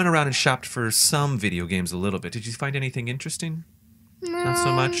know you went around and shopped for some video games a little bit. Did you find anything interesting? No, Not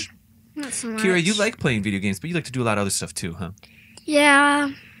so much. Not so much. Kira, you like playing video games, but you like to do a lot of other stuff too, huh? Yeah.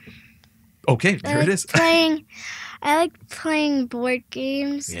 Okay, there it is. I like playing board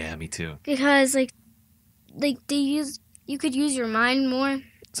games. Yeah, me too. Because you could use your mind more.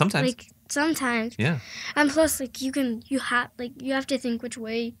 Sometimes. Like sometimes. Yeah. And plus you have to think which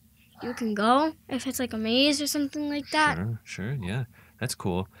way you can go. If it's like a maze or something like that. Sure, yeah. That's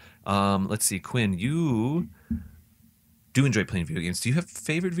cool. Let's see, Quinn, you do enjoy playing video games. Do you have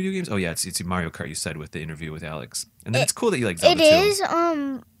favorite video games? Oh yeah, it's Mario Kart you said with the interview with Alex. And then it's cool that you like Zelda It too. is,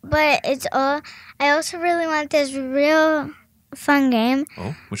 but it's all. I also really want this real fun game,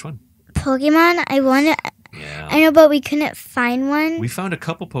 Oh, which one? Pokemon. I want it. Yeah. I know, but we couldn't find one. We found a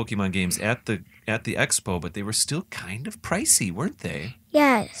couple Pokemon games at the expo, but they were still kind of pricey, weren't they?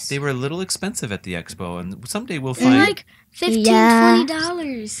 Yes. They were a little expensive at the expo, and someday we'll They're find. like $15, Yeah.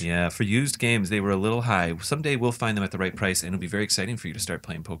 $20. Yeah, for used games, they were a little high. Someday we'll find them at the right price, and it'll be very exciting for you to start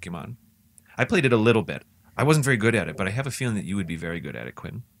playing Pokemon. I played it a little bit. I wasn't very good at it, but I have a feeling that you would be very good at it,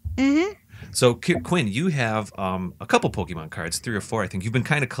 Quinn. Mm-hmm. So, Quinn, you have a couple Pokemon cards, 3 or 4, I think. You've been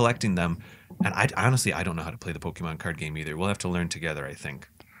kind of collecting them, and I don't know how to play the Pokemon card game either. We'll have to learn together, I think.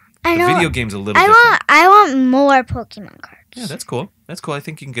 I know. The video game's a little different. I want more Pokemon cards. Yeah, that's cool. That's cool. I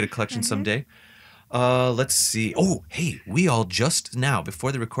think you can get a collection someday. Let's see. Oh, hey, we all just now,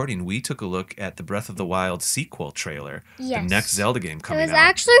 before the recording, we took a look at the Breath of the Wild sequel trailer. Yes. The next Zelda game It coming was out.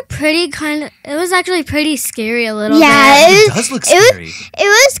 actually pretty scary a little Yeah, bit. It does look scary. It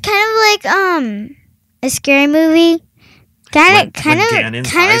was kind of like a scary movie. When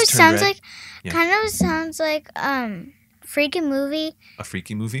Ganon's eyes turned red. Yeah. Kind of sounds like freaky movie. A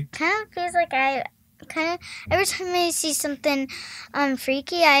freaky movie? Kind of feels like every time I see something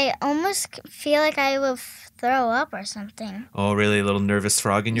freaky, I almost feel like I will throw up or something. Oh, really? A little nervous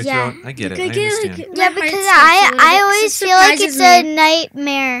frog in your throat? I get it. I understand. Yeah, because I always feel like it's a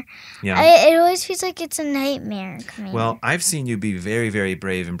nightmare. Yeah. It always feels like it's a nightmare coming. Well, I've seen you be very, very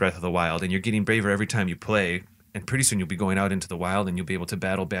brave in Breath of the Wild, and you're getting braver every time you play. And pretty soon you'll be going out into the wild and you'll be able to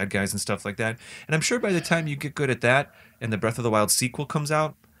battle bad guys and stuff like that. And I'm sure by the time you get good at that and the Breath of the Wild sequel comes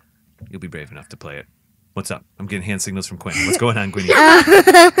out, you'll be brave enough to play it. What's up? I'm getting hand signals from Quinn. What's going on, Quinn?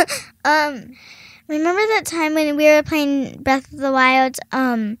 Remember that time when we were playing Breath of the Wild?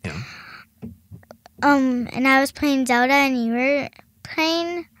 Yeah. And I was playing Zelda and you were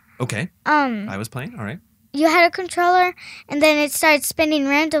playing. Okay. I was playing. All right. You had a controller, and then it started spinning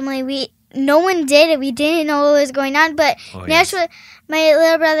randomly. No one did it. We didn't know what was going on, but Nash was, my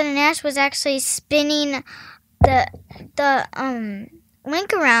little brother Nash was actually spinning the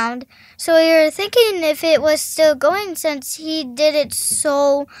Link around. So we were thinking if it was still going since he did it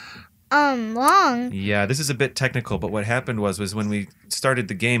so long. Yeah, this is a bit technical, but what happened was when we started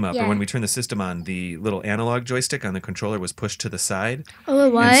the game up, or when we turned the system on, the little analog joystick on the controller was pushed to the side. Oh,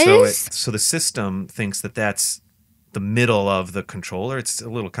 it was? And so the system thinks that that's the middle of the controller. It's a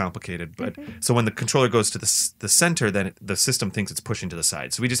little complicated, but so when the controller goes to the center, then the system thinks it's pushing to the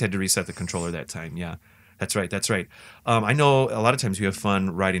side. So we just had to reset the controller that time. Yeah, that's right. That's right. I know a lot of times you have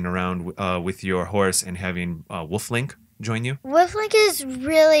fun riding around with your horse and having Wolf Link join you. Wolf Link is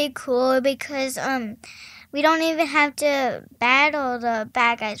really cool because we don't even have to battle the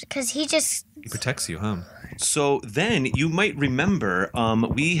bad guys because he protects you, huh? So then you might remember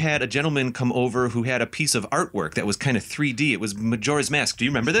we had a gentleman come over who had a piece of artwork that was kind of 3D. It was Majora's Mask. Do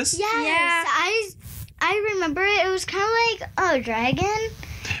you remember this? Yes. Yeah. I remember it. It was kind of like a dragon.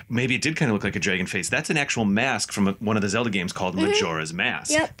 Maybe it did kind of look like a dragon face. That's an actual mask from one of the Zelda games called Majora's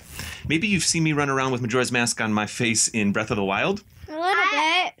Mask. Yep. Maybe you've seen me run around with Majora's Mask on my face in Breath of the Wild? A little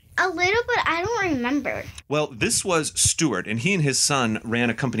bit. A little, but I don't remember. Well, this was Stuart, and he and his son ran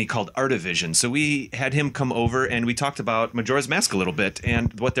a company called Artivision. So we had him come over, and we talked about Majora's Mask a little bit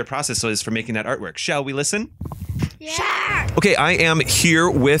and what their process is for making that artwork. Shall we listen? Yeah. Sure. Okay, I am here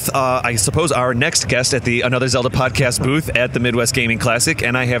with, I suppose, our next guest at the Another Zelda podcast booth at the Midwest Gaming Classic,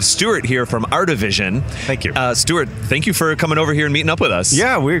 and I have Stuart here from Artivision. Thank you. Stuart, thank you for coming over here and meeting up with us.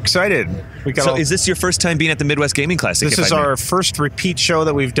 Yeah, we're excited. So is this your first time being at the Midwest Gaming Classic? This is our first repeat show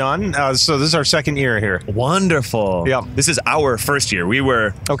that we've done. So this is our second year here. Wonderful. Yeah. This is our first year. We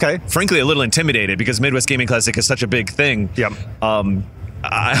were, frankly, a little intimidated because Midwest Gaming Classic is such a big thing. Yep.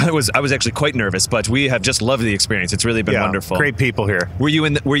 I was actually quite nervous, but we have just loved the experience. It's really been wonderful. Great people here. Were you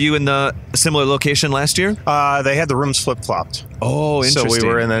in the similar location last year? They had the rooms flip-flopped. Oh, interesting. So we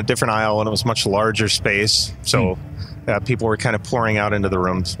were in a different aisle, and it was much larger space. So people were kind of pouring out into the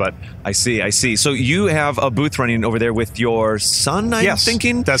rooms. But I see. So you have a booth running over there with your son, I'm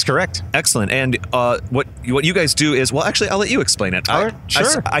thinking? That's correct. Excellent. And what you guys do is, well, actually, I'll let you explain it.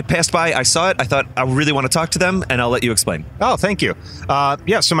 Sure. I passed by, I saw it, I thought I really want to talk to them, and I'll let you explain. Oh, thank you.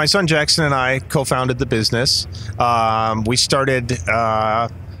 So my son Jackson and I co-founded the business. We started...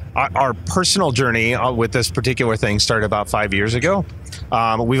 our personal journey with this particular thing started about 5 years ago.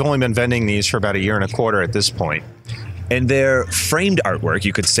 We've only been vending these for about 1.25 years at this point. And they're framed artwork,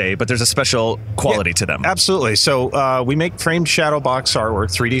 you could say, but there's a special quality to them. Absolutely. So we make framed shadow box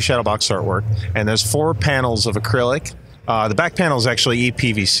artwork, 3D shadow box artwork, and there's 4 panels of acrylic. The back panel is actually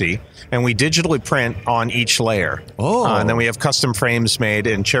ePVC, and we digitally print on each layer. Oh. And then we have custom frames made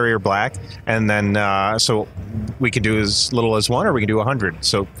in cherry or black, and then so we can do as little as 1, or we can do 100.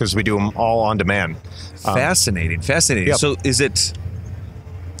 So because we do them all on demand. Fascinating. Yep. So is it?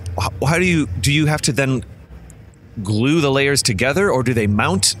 How do you have to then glue the layers together, or do they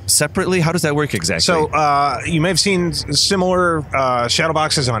mount separately? How does that work exactly? So you may have seen similar shadow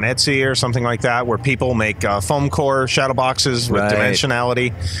boxes on Etsy or something like that, where people make foam core shadow boxes with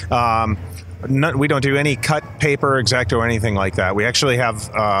dimensionality. We don't do any cut paper, X-Acto, or anything like that. We actually have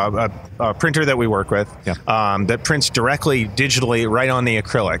a printer that we work with that prints directly digitally right on the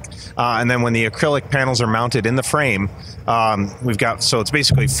acrylic. And then when the acrylic panels are mounted in the frame, we've got, so it's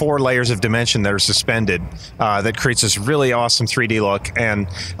basically 4 layers of dimension that are suspended that creates this really awesome 3D look. And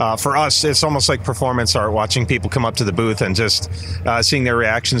for us, it's almost like performance art, watching people come up to the booth and just seeing their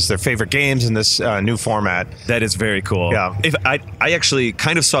reactions to their favorite games in this new format. That is very cool. Yeah. If I actually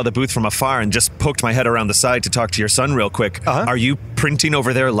kind of saw the booth from afar and just poked my head around the side to talk to your son real quick. Are you printing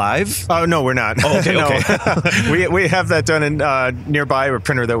over there live? Oh, no, we're not. Oh, okay. we have that done in nearby, a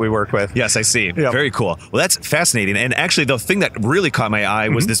printer that we work with. Yes, I see. Yep. Very cool. Well, that's fascinating. And actually, the thing that really caught my eye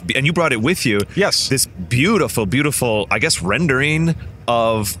was this, and you brought it with you. Yes. This beautiful, I guess, rendering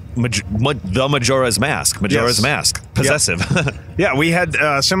of the Majora's Mask. Majora's Mask. Possessive. Yep. Yeah, we had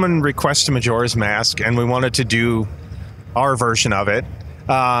someone request a Majora's Mask, and we wanted to do our version of it.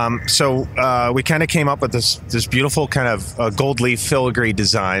 So we kind of came up with this beautiful kind of gold leaf filigree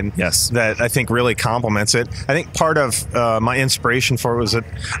design. Yes. That I think really complements it. I think part of my inspiration for it was that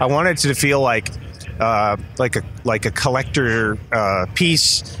I wanted to feel like a collector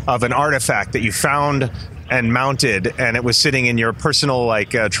piece of an artifact that you found and mounted, and it was sitting in your personal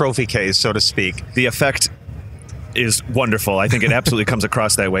trophy case, so to speak. The effect is wonderful. I think it absolutely comes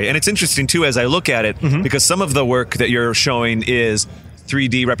across that way. And it's interesting too as I look at it, because some of the work that you're showing is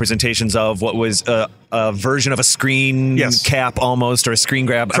 3D representations of what was a version of a screen cap almost, or a screen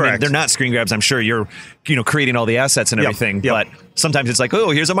grab. Correct. I mean, they're not screen grabs. I'm sure you're creating all the assets and everything, but sometimes it's like,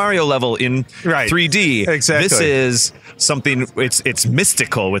 oh, here's a Mario level in 3D. Exactly. This is something, it's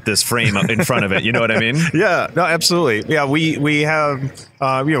mystical with this frame up in front of it. You know what I mean? Yeah, no, absolutely. Yeah, we have,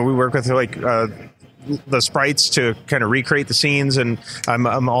 we work with the sprites to kind of recreate the scenes, and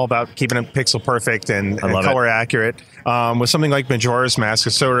I'm all about keeping it pixel perfect and color accurate. With something like Majora's Mask,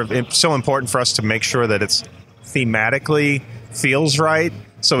 it's so important for us to make sure that it's thematically feels right.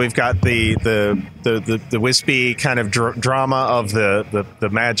 So we've got the wispy kind of drama of the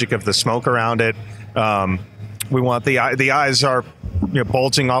magic of the smoke around it. We want the eyes are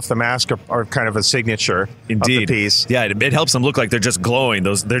bulging off the mask are kind of a signature of the piece. Yeah, it helps them look like they're just glowing.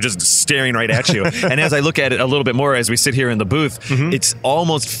 They're just staring right at you. And as I look at it a little bit more as we sit here in the booth, it's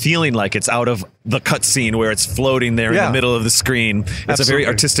almost feeling like it's out of the cutscene where it's floating there in the middle of the screen. It's a very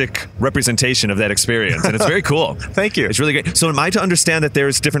artistic representation of that experience, and it's very cool. Thank you. It's really great. So am I to understand that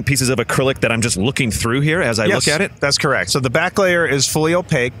there's different pieces of acrylic that I'm just looking through here as I look at it? That's correct. So the back layer is fully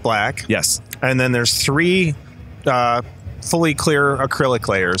opaque, black. Yes. And then there's 3 fully clear acrylic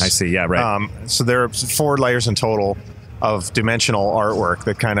layers. I see. Yeah, right. So there are 4 layers in total of dimensional artwork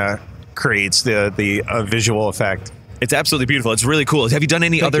that kind of creates the visual effect. It's absolutely beautiful. It's really cool. Have you done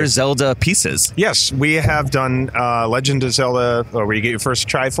any other Zelda pieces? Yes, we have done Legend of Zelda, where you get your first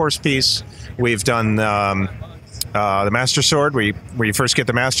Triforce piece. We've done the Master Sword, where you first get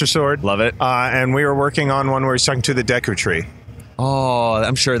the Master Sword. Love it. And we were working on one where he's talking to the Deku Tree. Oh,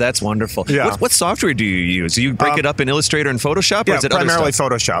 I'm sure that's wonderful. Yeah. What software do you use? Do you break it up in Illustrator and Photoshop, or is it primarily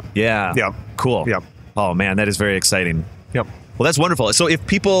other stuff? Photoshop. Yeah. Yep. Cool. Yep. Oh man, that is very exciting. Yep. Well, that's wonderful. So, if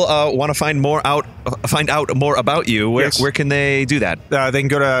people want to find out more about you, where can they do that? They can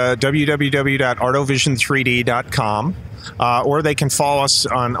go to www.artovision3d.com, or they can follow us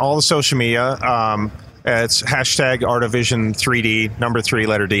on all the social media. It's hashtag Artovision3D, number 3,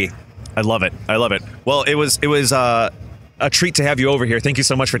 letter D. I love it. I love it. Well, it was a treat to have you over here. Thank you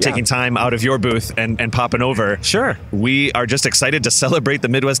so much for taking time out of your booth and popping over. Sure. We are just excited to celebrate the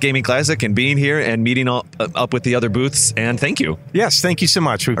Midwest Gaming Classic and being here and meeting up with the other booths. And thank you. Yes, thank you so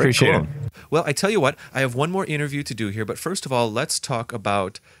much. We appreciate it. Well, I tell you what, I have one more interview to do here, but first of all, let's talk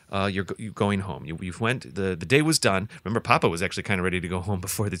about you going home. You went, the day was done. Remember, Papa was actually kind of ready to go home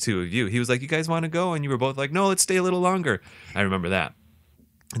before the two of you. He was like, you guys want to go? And you were both like, no, let's stay a little longer. I remember that.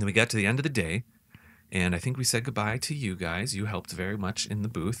 And then we got to the end of the day, and I think we said goodbye to you guys. You helped very much in the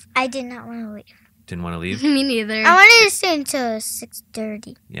booth. I did not want to leave. Didn't want to leave? Me neither. I wanted to stay until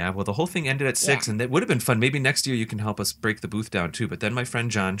 6:30. Yeah, well, the whole thing ended at 6, and that would have been fun. Maybe next year you can help us break the booth down, too. But then my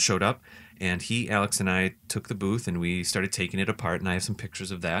friend John showed up, and Alex, and I took the booth, and we started taking it apart, and I have some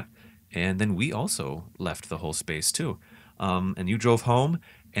pictures of that. And then we also left the whole space, too. And you drove home.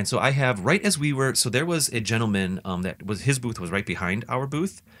 And so I have, right as we were, so there was a gentleman his booth was right behind our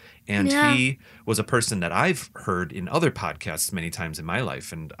booth. And he was a person that I've heard in other podcasts many times in my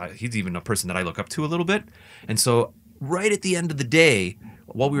life. And he's even a person that I look up to a little bit. And so right at the end of the day,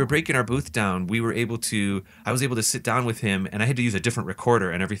 while we were breaking our booth down, I was able to sit down with him, and I had to use a different recorder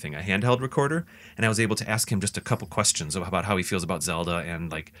and everything, a handheld recorder. And I was able to ask him just a couple questions about how he feels about Zelda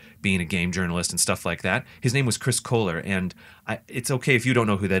and like being a game journalist and stuff like that. His name was Chris Kohler, and it's okay if you don't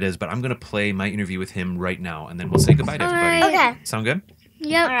know who that is, but I'm going to play my interview with him right now, and then we'll say goodbye to everybody. Okay. Sound good?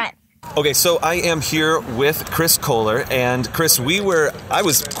 Yep. All right. Okay, so I am here with Chris Kohler, and Chris, I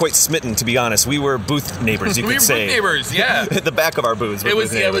was quite smitten, to be honest. We were booth neighbors, you could say. We were booth neighbors, yeah. At the back of our booths. It was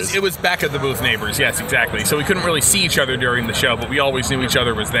back of the booth neighbors, yes, exactly. So we couldn't really see each other during the show, but we always knew each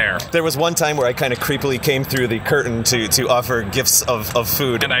other was there. There was one time where I kind of creepily came through the curtain to offer gifts of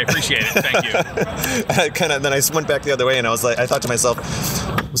food. And I appreciate it, thank you. Then I went back the other way, and I thought to myself,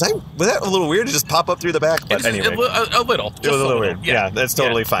 was that a little weird to just pop up through the back? But anyway. A little. It was a little weird. Yeah, that's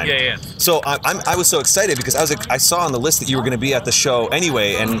totally fine. Yeah. So I was so excited because I saw on the list that you were going to be at the show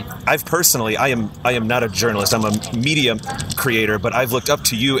anyway, and I am not a journalist. I'm a media creator, but I've looked up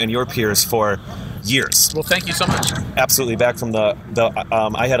to you and your peers for years. Well, thank you so much. Absolutely. Back from the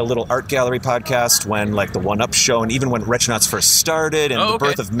I had a little art gallery podcast when like the One Up show, and even when Retronauts first started, and the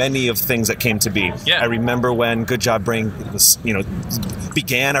birth of many of things that came to be. Yeah. I remember when Good Job Brain was,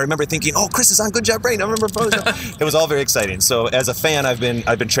 began. I remember thinking, "Oh, Chris is on Good Job Brain." I remember it was all very exciting. So as a fan, I've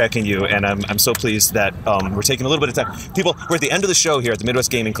been tracking you, and I'm so pleased that we're taking a little bit of time. People, we're at the end of the show here at the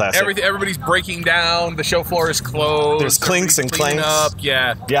Midwest Gaming Classic. Everybody's breaking down. The show floor is closed. There's clinks and clanks. Up.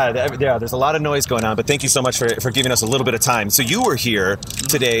 Yeah. There's a lot of noise going on, but thank you so much for giving us a little bit of time. So you were here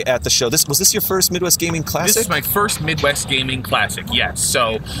today at the show. Was this your first Midwest Gaming Classic? This is my first Midwest Gaming Classic, yes.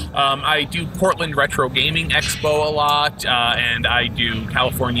 So I do Portland Retro Gaming Expo a lot, and I do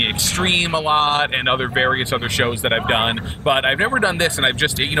California Extreme a lot, and various other shows that I've done. But I've never done this, and I've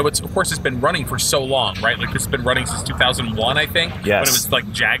just, it's been running for so long, right? Like, this has been running since 2001, I think. Yes. When it was like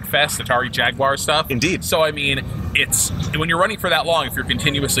JagFest, Atari Jaguar stuff. Indeed. So, I mean, it's when you're running for that long, if you're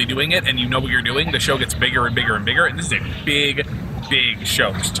continuously doing it and you know what you're doing, the show gets bigger and bigger and bigger. And this is a big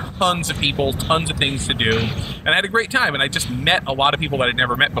show. There's tons of people, tons of things to do. And I had a great time. And I just met a lot of people that I'd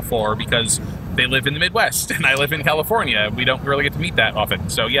never met before because they live in the Midwest and I live in California. We don't really get to meet that often.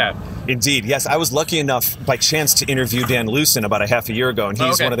 So, yeah. Indeed. Yes, I was lucky enough by chance to interview Dan Lucen about a half a year ago, and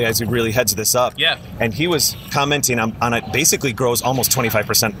he's one of the guys who really heads this up. Yeah. And he was commenting on it. Basically grows almost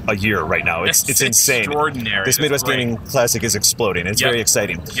 25% a year right now. It's insane. Extraordinary. This Midwest Gaming Classic is exploding. It's very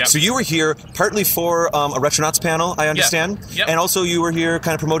exciting. Yep. So you were here partly for a Retronauts panel, I understand. Yep. And also you were here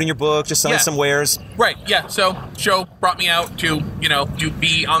kind of promoting your book, just selling some wares. Right, yeah. So show brought me out to,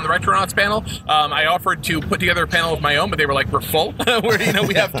 be on the Retronauts panel. I offered to put together a panel of my own, but they were like, we're full.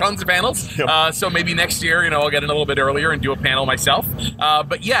 We have tons of panels. Yep. So maybe next year, I'll get in a little bit earlier and do a panel myself.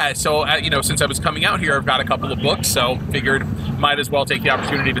 But yeah, so, since I was coming out here, I've got a couple of books, so figured might as well take the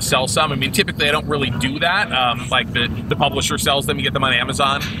opportunity to sell some. I mean, typically I don't really do that. Like the publisher sells them, you get them on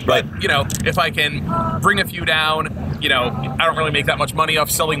Amazon. Right. But, if I can bring a few down, I don't really make that much money off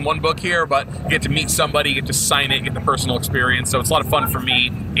selling one book here, but you get to meet somebody, get to sign it, get the personal experience. So it's a lot of fun for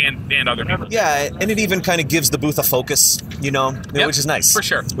me and other people. Yeah, and it even kind of gives the booth a focus, which is nice. For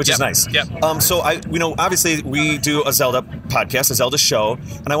sure. Which is nice. Yep. So obviously we do a Zelda podcast, a Zelda show,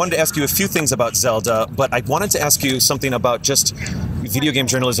 and I wanted to ask you a few things about Zelda, but I wanted to ask you something about just video game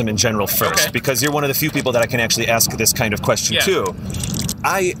journalism in general first, because you're one of the few people that I can actually ask this kind of question to.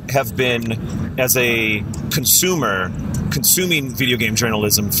 I have been, as a consumer, consuming video game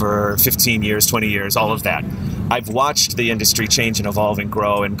journalism for 15 years, 20 years, all of that. I've watched the industry change and evolve and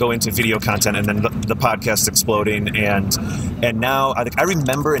grow and go into video content, and then the podcast exploding. And now I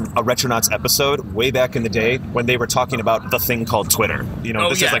remember in a Retronauts episode way back in the day when they were talking about the thing called Twitter.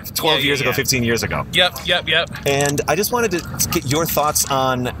 This is like 12 years ago, 15 years ago. Yep. And I just wanted to get your thoughts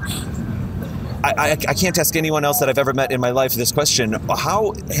on... I can't ask anyone else that I've ever met in my life this question.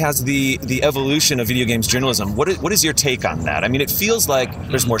 How has the evolution of video games journalism, what is your take on that? I mean, it feels like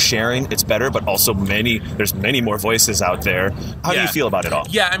there's more sharing, it's better, but also there's many more voices out there. How do you feel about it all?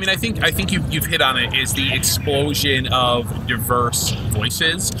 Yeah, I mean, I think you've hit on it, is the explosion of diverse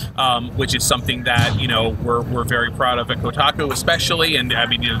voices, which is something that, we're very proud of at Kotaku especially, and I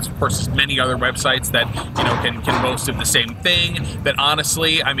mean, of course, there's many other websites that, can boast of the same thing, that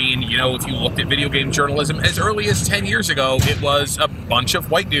honestly, I mean, if you looked at video game journalism as early as 10 years ago, it was a bunch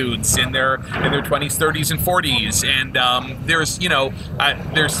of white dudes in their 20s, 30s, and 40s, and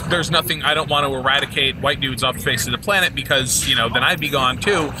there's nothing. I don't want to eradicate white dudes off the face of the planet, because then I'd be gone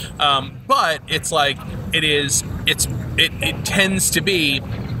too. But it's like it tends to be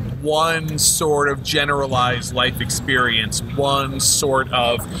one sort of generalized life experience, one sort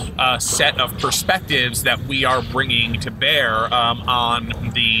of set of perspectives that we are bringing to bear on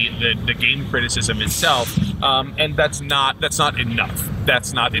the game criticism itself, and that's not enough.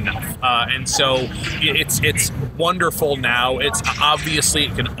 That's not enough. And so it's wonderful now. It's obviously,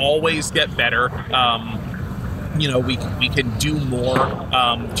 it can always get better. We can do more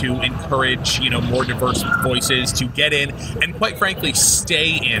to encourage, more diverse voices to get in and, quite frankly,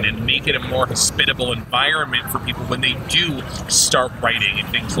 stay in and make it a more hospitable environment for people when they do start writing and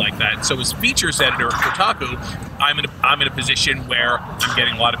things like that. So as features editor at Kotaku, I'm in a position where I'm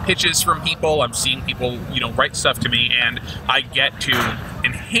getting a lot of pitches from people. I'm seeing people, write stuff to me, and I get to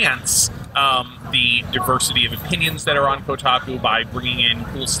enhance the diversity of opinions that are on Kotaku by bringing in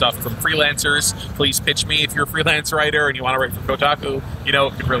cool stuff from freelancers. Please pitch me if you're a freelance writer and you want to write for Kotaku.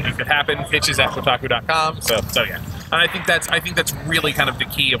 It could happen. Pitches at Kotaku.com. So yeah, and I think that's really kind of the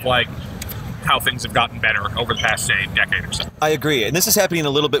key of like how things have gotten better over the past, say, decade or so. I agree, and this is happening a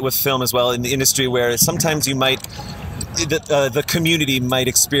little bit with film as well in the industry, where sometimes you might the community might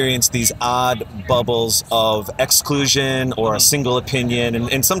experience these odd bubbles of exclusion or a single opinion,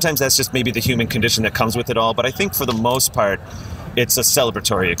 and sometimes that's just maybe the human condition that comes with it all. But I think for the most part, it's a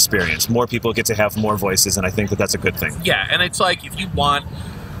celebratory experience. More people get to have more voices, and I think that that's a good thing. Yeah, and it's like, if you want...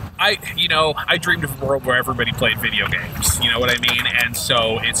 I dreamed of a world where everybody played video games. You know what I mean? And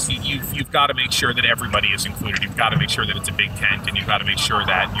so it's you've got to make sure that everybody is included. You've got to make sure that it's a big tent, and you've got to make sure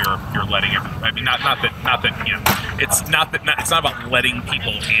that you're letting everybody. I mean, not that you know, it's not about letting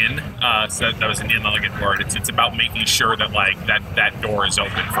people in. So that was an inelegant word. It's about making sure that that door is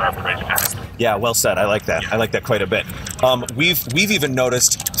open for everybody to pass through. Yeah, well said. I like that. Yeah. I like that quite a bit. We've even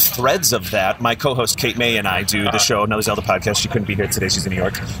noticed threads of that. My co-host Kate May and I do the show, Another Zelda Podcast. She couldn't be here today. She's in New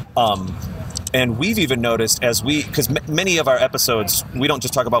York. And we've even noticed because many of our episodes, we don't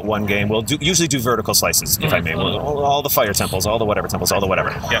just talk about one game. We'll usually do vertical slices, if I may. All the fire temples, all the whatever temples, all the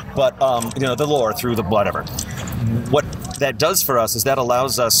whatever. Yeah. But, the lore through the whatever. What that does for us is that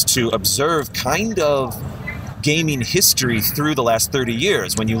allows us to observe kind of gaming history through the last 30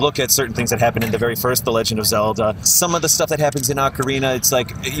 years. When you look at certain things that happened in the very first The Legend of Zelda, some of the stuff that happens in Ocarina, it's like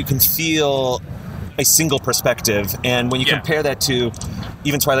you can feel a single perspective. And when you compare that to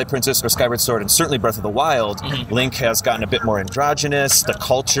even Twilight Princess or Skyward Sword, and certainly Breath of the Wild, Link has gotten a bit more androgynous. The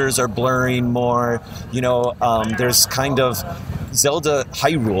cultures are blurring more. There's kind of Zelda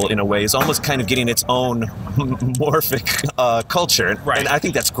Hyrule, in a way, is almost kind of getting its own morphic culture. Right. And I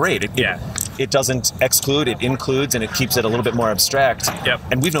think that's great. It doesn't exclude, it includes, and it keeps it a little bit more abstract. Yep.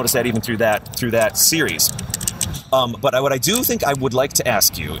 And we've noticed that even through that series. But what I do think I would like to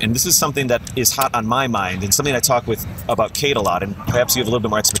ask you, and this is something that is hot on my mind, and something I talk about Kate a lot, and perhaps you have a little bit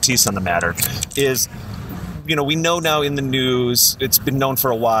more expertise on the matter, is, we know now in the news, it's been known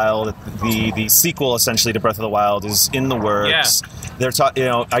for a while that the sequel essentially to Breath of the Wild is in the works. Yeah. They're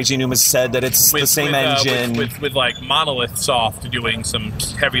IG Numa has said that it's the same engine. With Monolith Soft doing some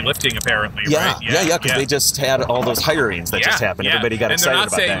heavy lifting, apparently, yeah, right? Yeah, because they just had all those hirings that just happened. Everybody got excited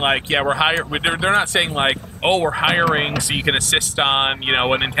about that. And they're not saying we're hiring so you can assist on, a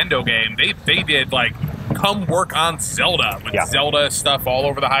Nintendo game. They did, come work on Zelda with Zelda stuff all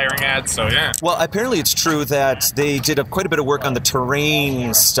over the hiring ads. So yeah. Well, apparently it's true that they did quite a bit of work on the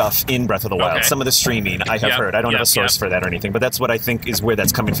terrain stuff in Breath of the Wild. Okay. Some of the streaming I have heard. I don't have a source for that or anything, but that's what I think is where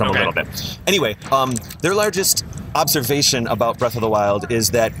that's coming from a little bit. Anyway, their largest observation about Breath of the Wild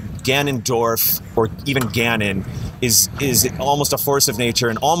is that Ganondorf, or even Ganon, is almost a force of nature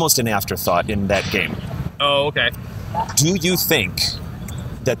and almost an afterthought in that game. Oh, okay. Do you think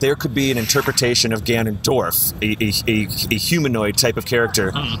that there could be an interpretation of Ganondorf, a humanoid type of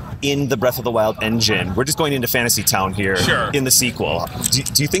character, in the Breath of the Wild engine? We're just going into Fantasy Town here in the sequel.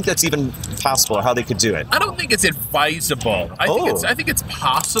 Do you think that's even possible, or how they could do it? I don't think it's advisable. I think it's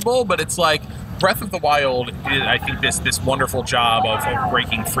possible, but it's Breath of the Wild did, I think, this wonderful job of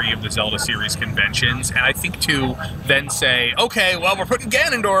breaking free of the Zelda series conventions, and I think to then say, okay, well, we're putting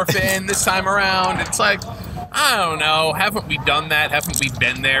Ganondorf in this time around, it's I don't know. Haven't we done that? Haven't we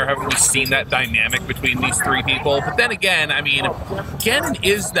been there? Haven't we seen that dynamic between these three people? But then again, I mean, Ganon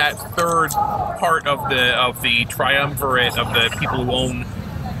is that third part of the triumvirate of the people who own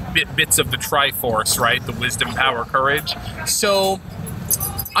bits of the Triforce, right? The wisdom, power, courage. So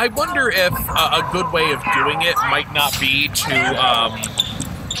I wonder if a good way of doing it might not be to,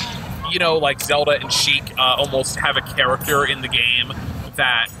 like Zelda and Sheik almost have a character in the game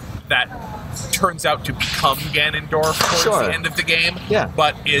that turns out to become Ganondorf towards the end of the game,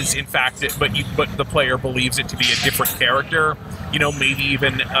 but is in fact, but the player believes it to be a different character. Maybe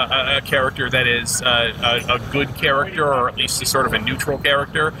even a character that is a good character, or at least a sort of a neutral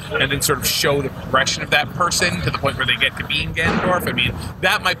character, and then sort of show the progression of that person to the point where they get to being Ganondorf. I mean,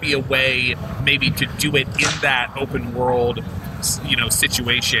 that might be a way maybe to do it in that open world,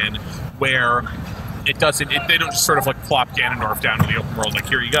 situation where they don't just sort of plop Ganondorf down to the open world,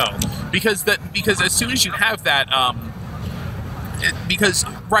 here you go. Because as soon as you have that, because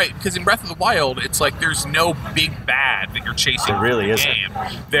in Breath of the Wild, it's there's no big bad that you're chasing. There really isn't.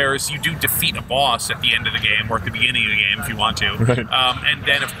 You do defeat a boss at the end of the game, or at the beginning of the game if you want to. Right. And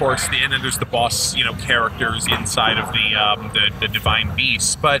then of course and then there's the boss, characters inside of the divine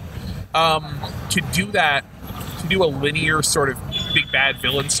beasts. But to do that, to do a linear sort of big bad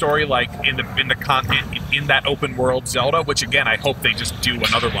villain story in that open world Zelda, which again I hope they just do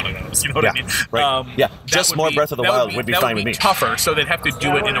another one of those. You know what I mean? Right. Just more Breath of the Wild would be fine with me. Tougher, so they'd have to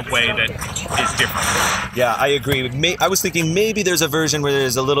do it in a way that is different. Yeah, I agree. I was thinking maybe there's a version where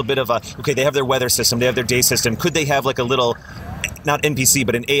there's a little bit of they have their weather system, they have their day system. Could they have a little not NPC,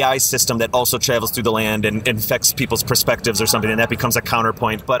 but an AI system that also travels through the land and affects people's perspectives or something, and that becomes a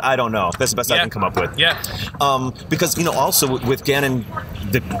counterpoint. But I don't know. That's the best I can come up with. Yeah. Because, you know, also with Ganon,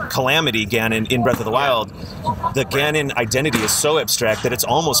 the calamity Ganon in Breath of the Wild, the Ganon identity is so abstract that it's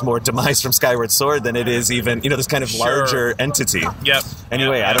almost more Demise from Skyward Sword than it is even, you know, this kind of larger entity. Yep.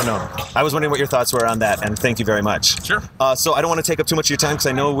 Anyway, I don't know. I was wondering what your thoughts were on that, and thank you very much. Sure. So I don't want to take up too much of your time because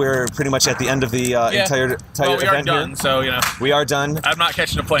I know we're pretty much at the end of the entire well, we event are done, here. So, you know. We are done. I'm not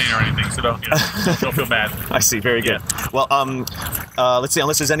catching a plane or anything, so don't feel bad. I see. Very good. Well, let's see.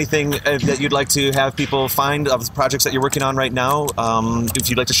 Unless there's anything that you'd like to have people find of the projects that you're working on right now, if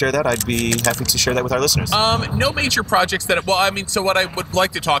you'd like to share that, I'd be happy to share that with our listeners. No major projects that. Well, I mean, so what I would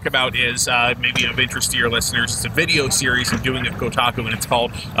like to talk about is maybe of interest to your listeners. It's a video series I'm doing at Kotaku, and it's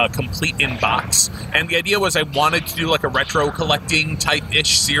called Complete in Box. And the idea was I wanted to do like a retro collecting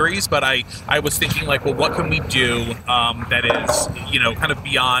type-ish series, but I was thinking like, well, what can we do that is, you know, kind of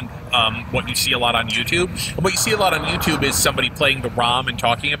beyond what you see a lot on YouTube. And what you see a lot on YouTube is somebody playing the ROM and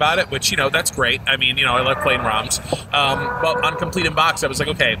talking about it, which, you know, that's great. I mean, you know, I love playing ROMs. But on Complete in Box, I was like,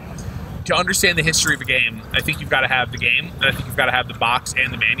 okay, to understand the history of a game, I think you've got to have the game, and I think you've got to have the box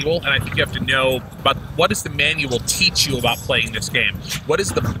and the manual, and I think you have to know about what does the manual teach you about playing this game? What does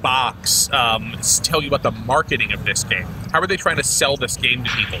the box tell you about the marketing of this game? How are they trying to sell this game to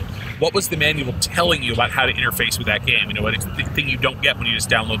people? What was the manual telling you about how to interface with that game? You know, it's the thing you don't get when you just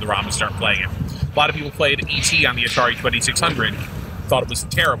download the ROM and start playing it. A lot of people played E.T. on the Atari 2600, thought it was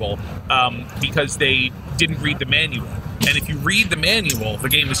terrible because they didn't read the manual. And if you read the manual, the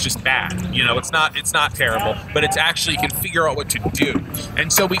game is just bad. You know, it's not terrible, but it's actually, you can figure out what to do.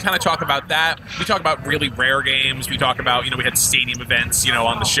 And so we kind of talk about that. We talk about really rare games. We talk about, you know, we had stadium events, you know,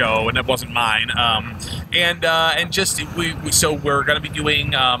 on the show, and it wasn't mine. So we're going to be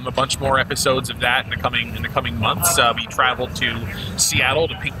doing a bunch more episodes of that in the coming months. We traveled to Seattle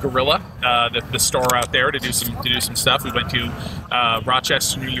to Pink Gorilla, the store out there, to do some stuff. We went to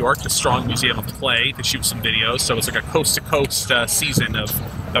Rochester, New York, the Strong Museum of Play, to shoot some videos. So it's like a coast-to-coast season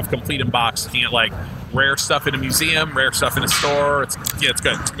of Complete in Box, looking at like rare stuff in a museum, rare stuff in a store. It's good. It's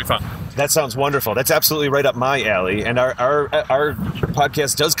gonna be fun. That sounds wonderful. That's absolutely right up my alley. And our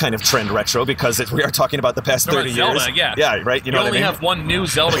podcast does kind of trend retro because we are talking about the past 30 Zelda, years. Yeah. Yeah, right. You know what I mean? You only have one new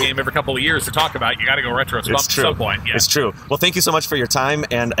Zelda game every couple of years to talk about. You got to go retro at some point. Yeah. It's true. Well, thank you so much for your time,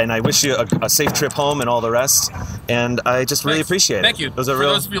 and I wish you a safe trip home and all the rest. And I just really appreciate it. Thank you. For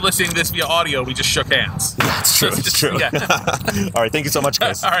those of you listening to this via audio, we just shook hands. Yeah, it's true. It's true. Yeah. All right. Thank you so much,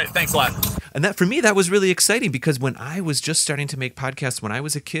 guys. All right. Thanks a lot. And that, for me, that was really exciting because when I was just starting to make podcasts when I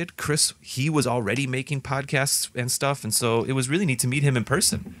was a kid, Chris, he was already making podcasts and stuff, and so it was really neat to meet him in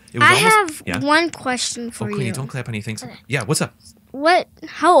person. I have one question for you. Queenie, don't clap on anything. Yeah, what's up?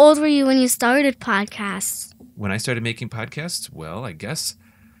 How old were you when you started podcasts? When I started making podcasts? Well, I guess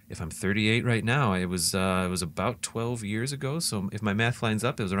if I'm 38 right now, it was about 12 years ago, so if my math lines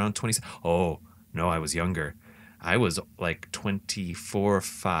up, it was around 20. Oh, no, I was younger. I was like 24 or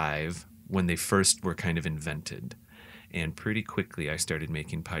 5 when they first were kind of invented. And pretty quickly, I started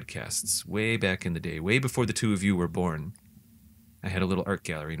making podcasts way back in the day, way before the two of you were born. I had a little art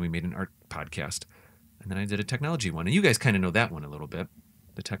gallery, and we made an art podcast. And then I did a technology one. And you guys kind of know that one a little bit,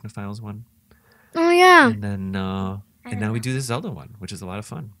 the Technophiles one. Oh, yeah. And then and now we do the Zelda one, which is a lot of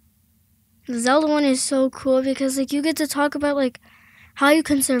fun. The Zelda one is so cool because, like, you get to talk about, like, how you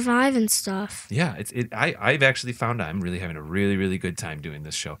can survive and stuff. Yeah, I've actually found I'm really having a really, really good time doing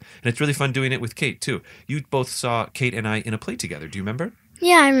this show. And it's really fun doing it with Kate, too. You both saw Kate and I in a play together. Do you remember?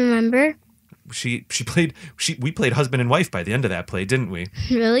 Yeah, I remember. We played husband and wife by the end of that play, didn't we?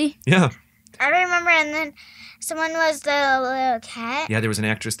 Really? Yeah. I remember, and then someone was the little cat. Yeah, there was an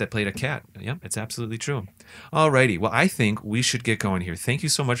actress that played a cat. Yeah, it's absolutely true. Alrighty, well, I think we should get going here. Thank you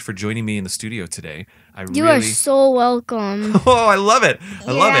so much for joining me in the studio today. You are so welcome. Oh, I love it.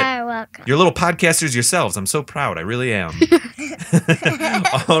 I love it. You're welcome. You're little podcasters yourselves. I'm so proud. I really am.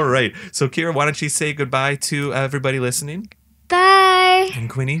 All right. So, Keira, why don't you say goodbye to everybody listening? Bye. And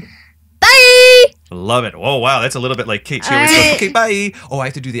Queenie? Bye. Love it. Oh, wow. That's a little bit like Kate. She always goes, okay, bye. Oh, I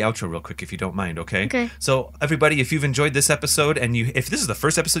have to do the outro real quick if you don't mind, okay? Okay. So, everybody, if you've enjoyed this episode, and if this is the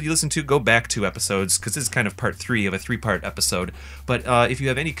first episode you listen to, go back 2 episodes, because this is kind of part 3 of a 3-part episode. But if you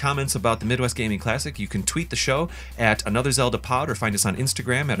have any comments about the Midwest Gaming Classic, you can tweet the show at Another Zelda Pod, or find us on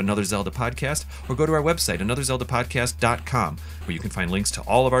Instagram at Another Zelda Podcast, or go to our website, AnotherZeldaPodcast.com, where you can find links to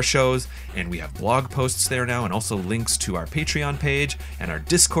all of our shows, and we have blog posts there now, and also links to our Patreon page and our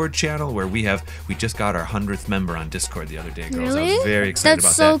Discord channel, where we just got our 100th member on Discord the other day, girls. I Really? was very excited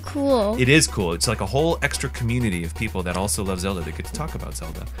That's about so that. cool. It is cool. It's like a whole extra community of people that also love Zelda that get to talk about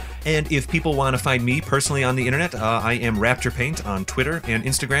Zelda. And if people want to find me personally on the internet, I am Raptor Paint on Twitter and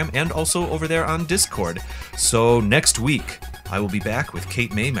Instagram, and also over there on Discord. So next week, I will be back with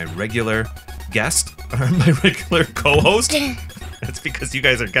Kate May, my regular guest, or my regular co-host. That's because you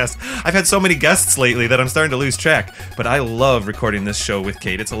guys are guests. I've had so many guests lately that I'm starting to lose track. But I love recording this show with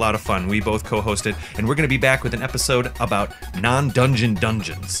Kate. It's a lot of fun. We both co-hosted, and we're going to be back with an episode about non-dungeon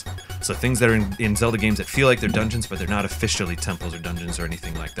dungeons. So things that are in Zelda games that feel like they're dungeons, but they're not officially temples or dungeons or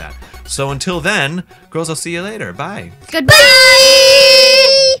anything like that. So until then, girls, I'll see you later. Bye. Goodbye!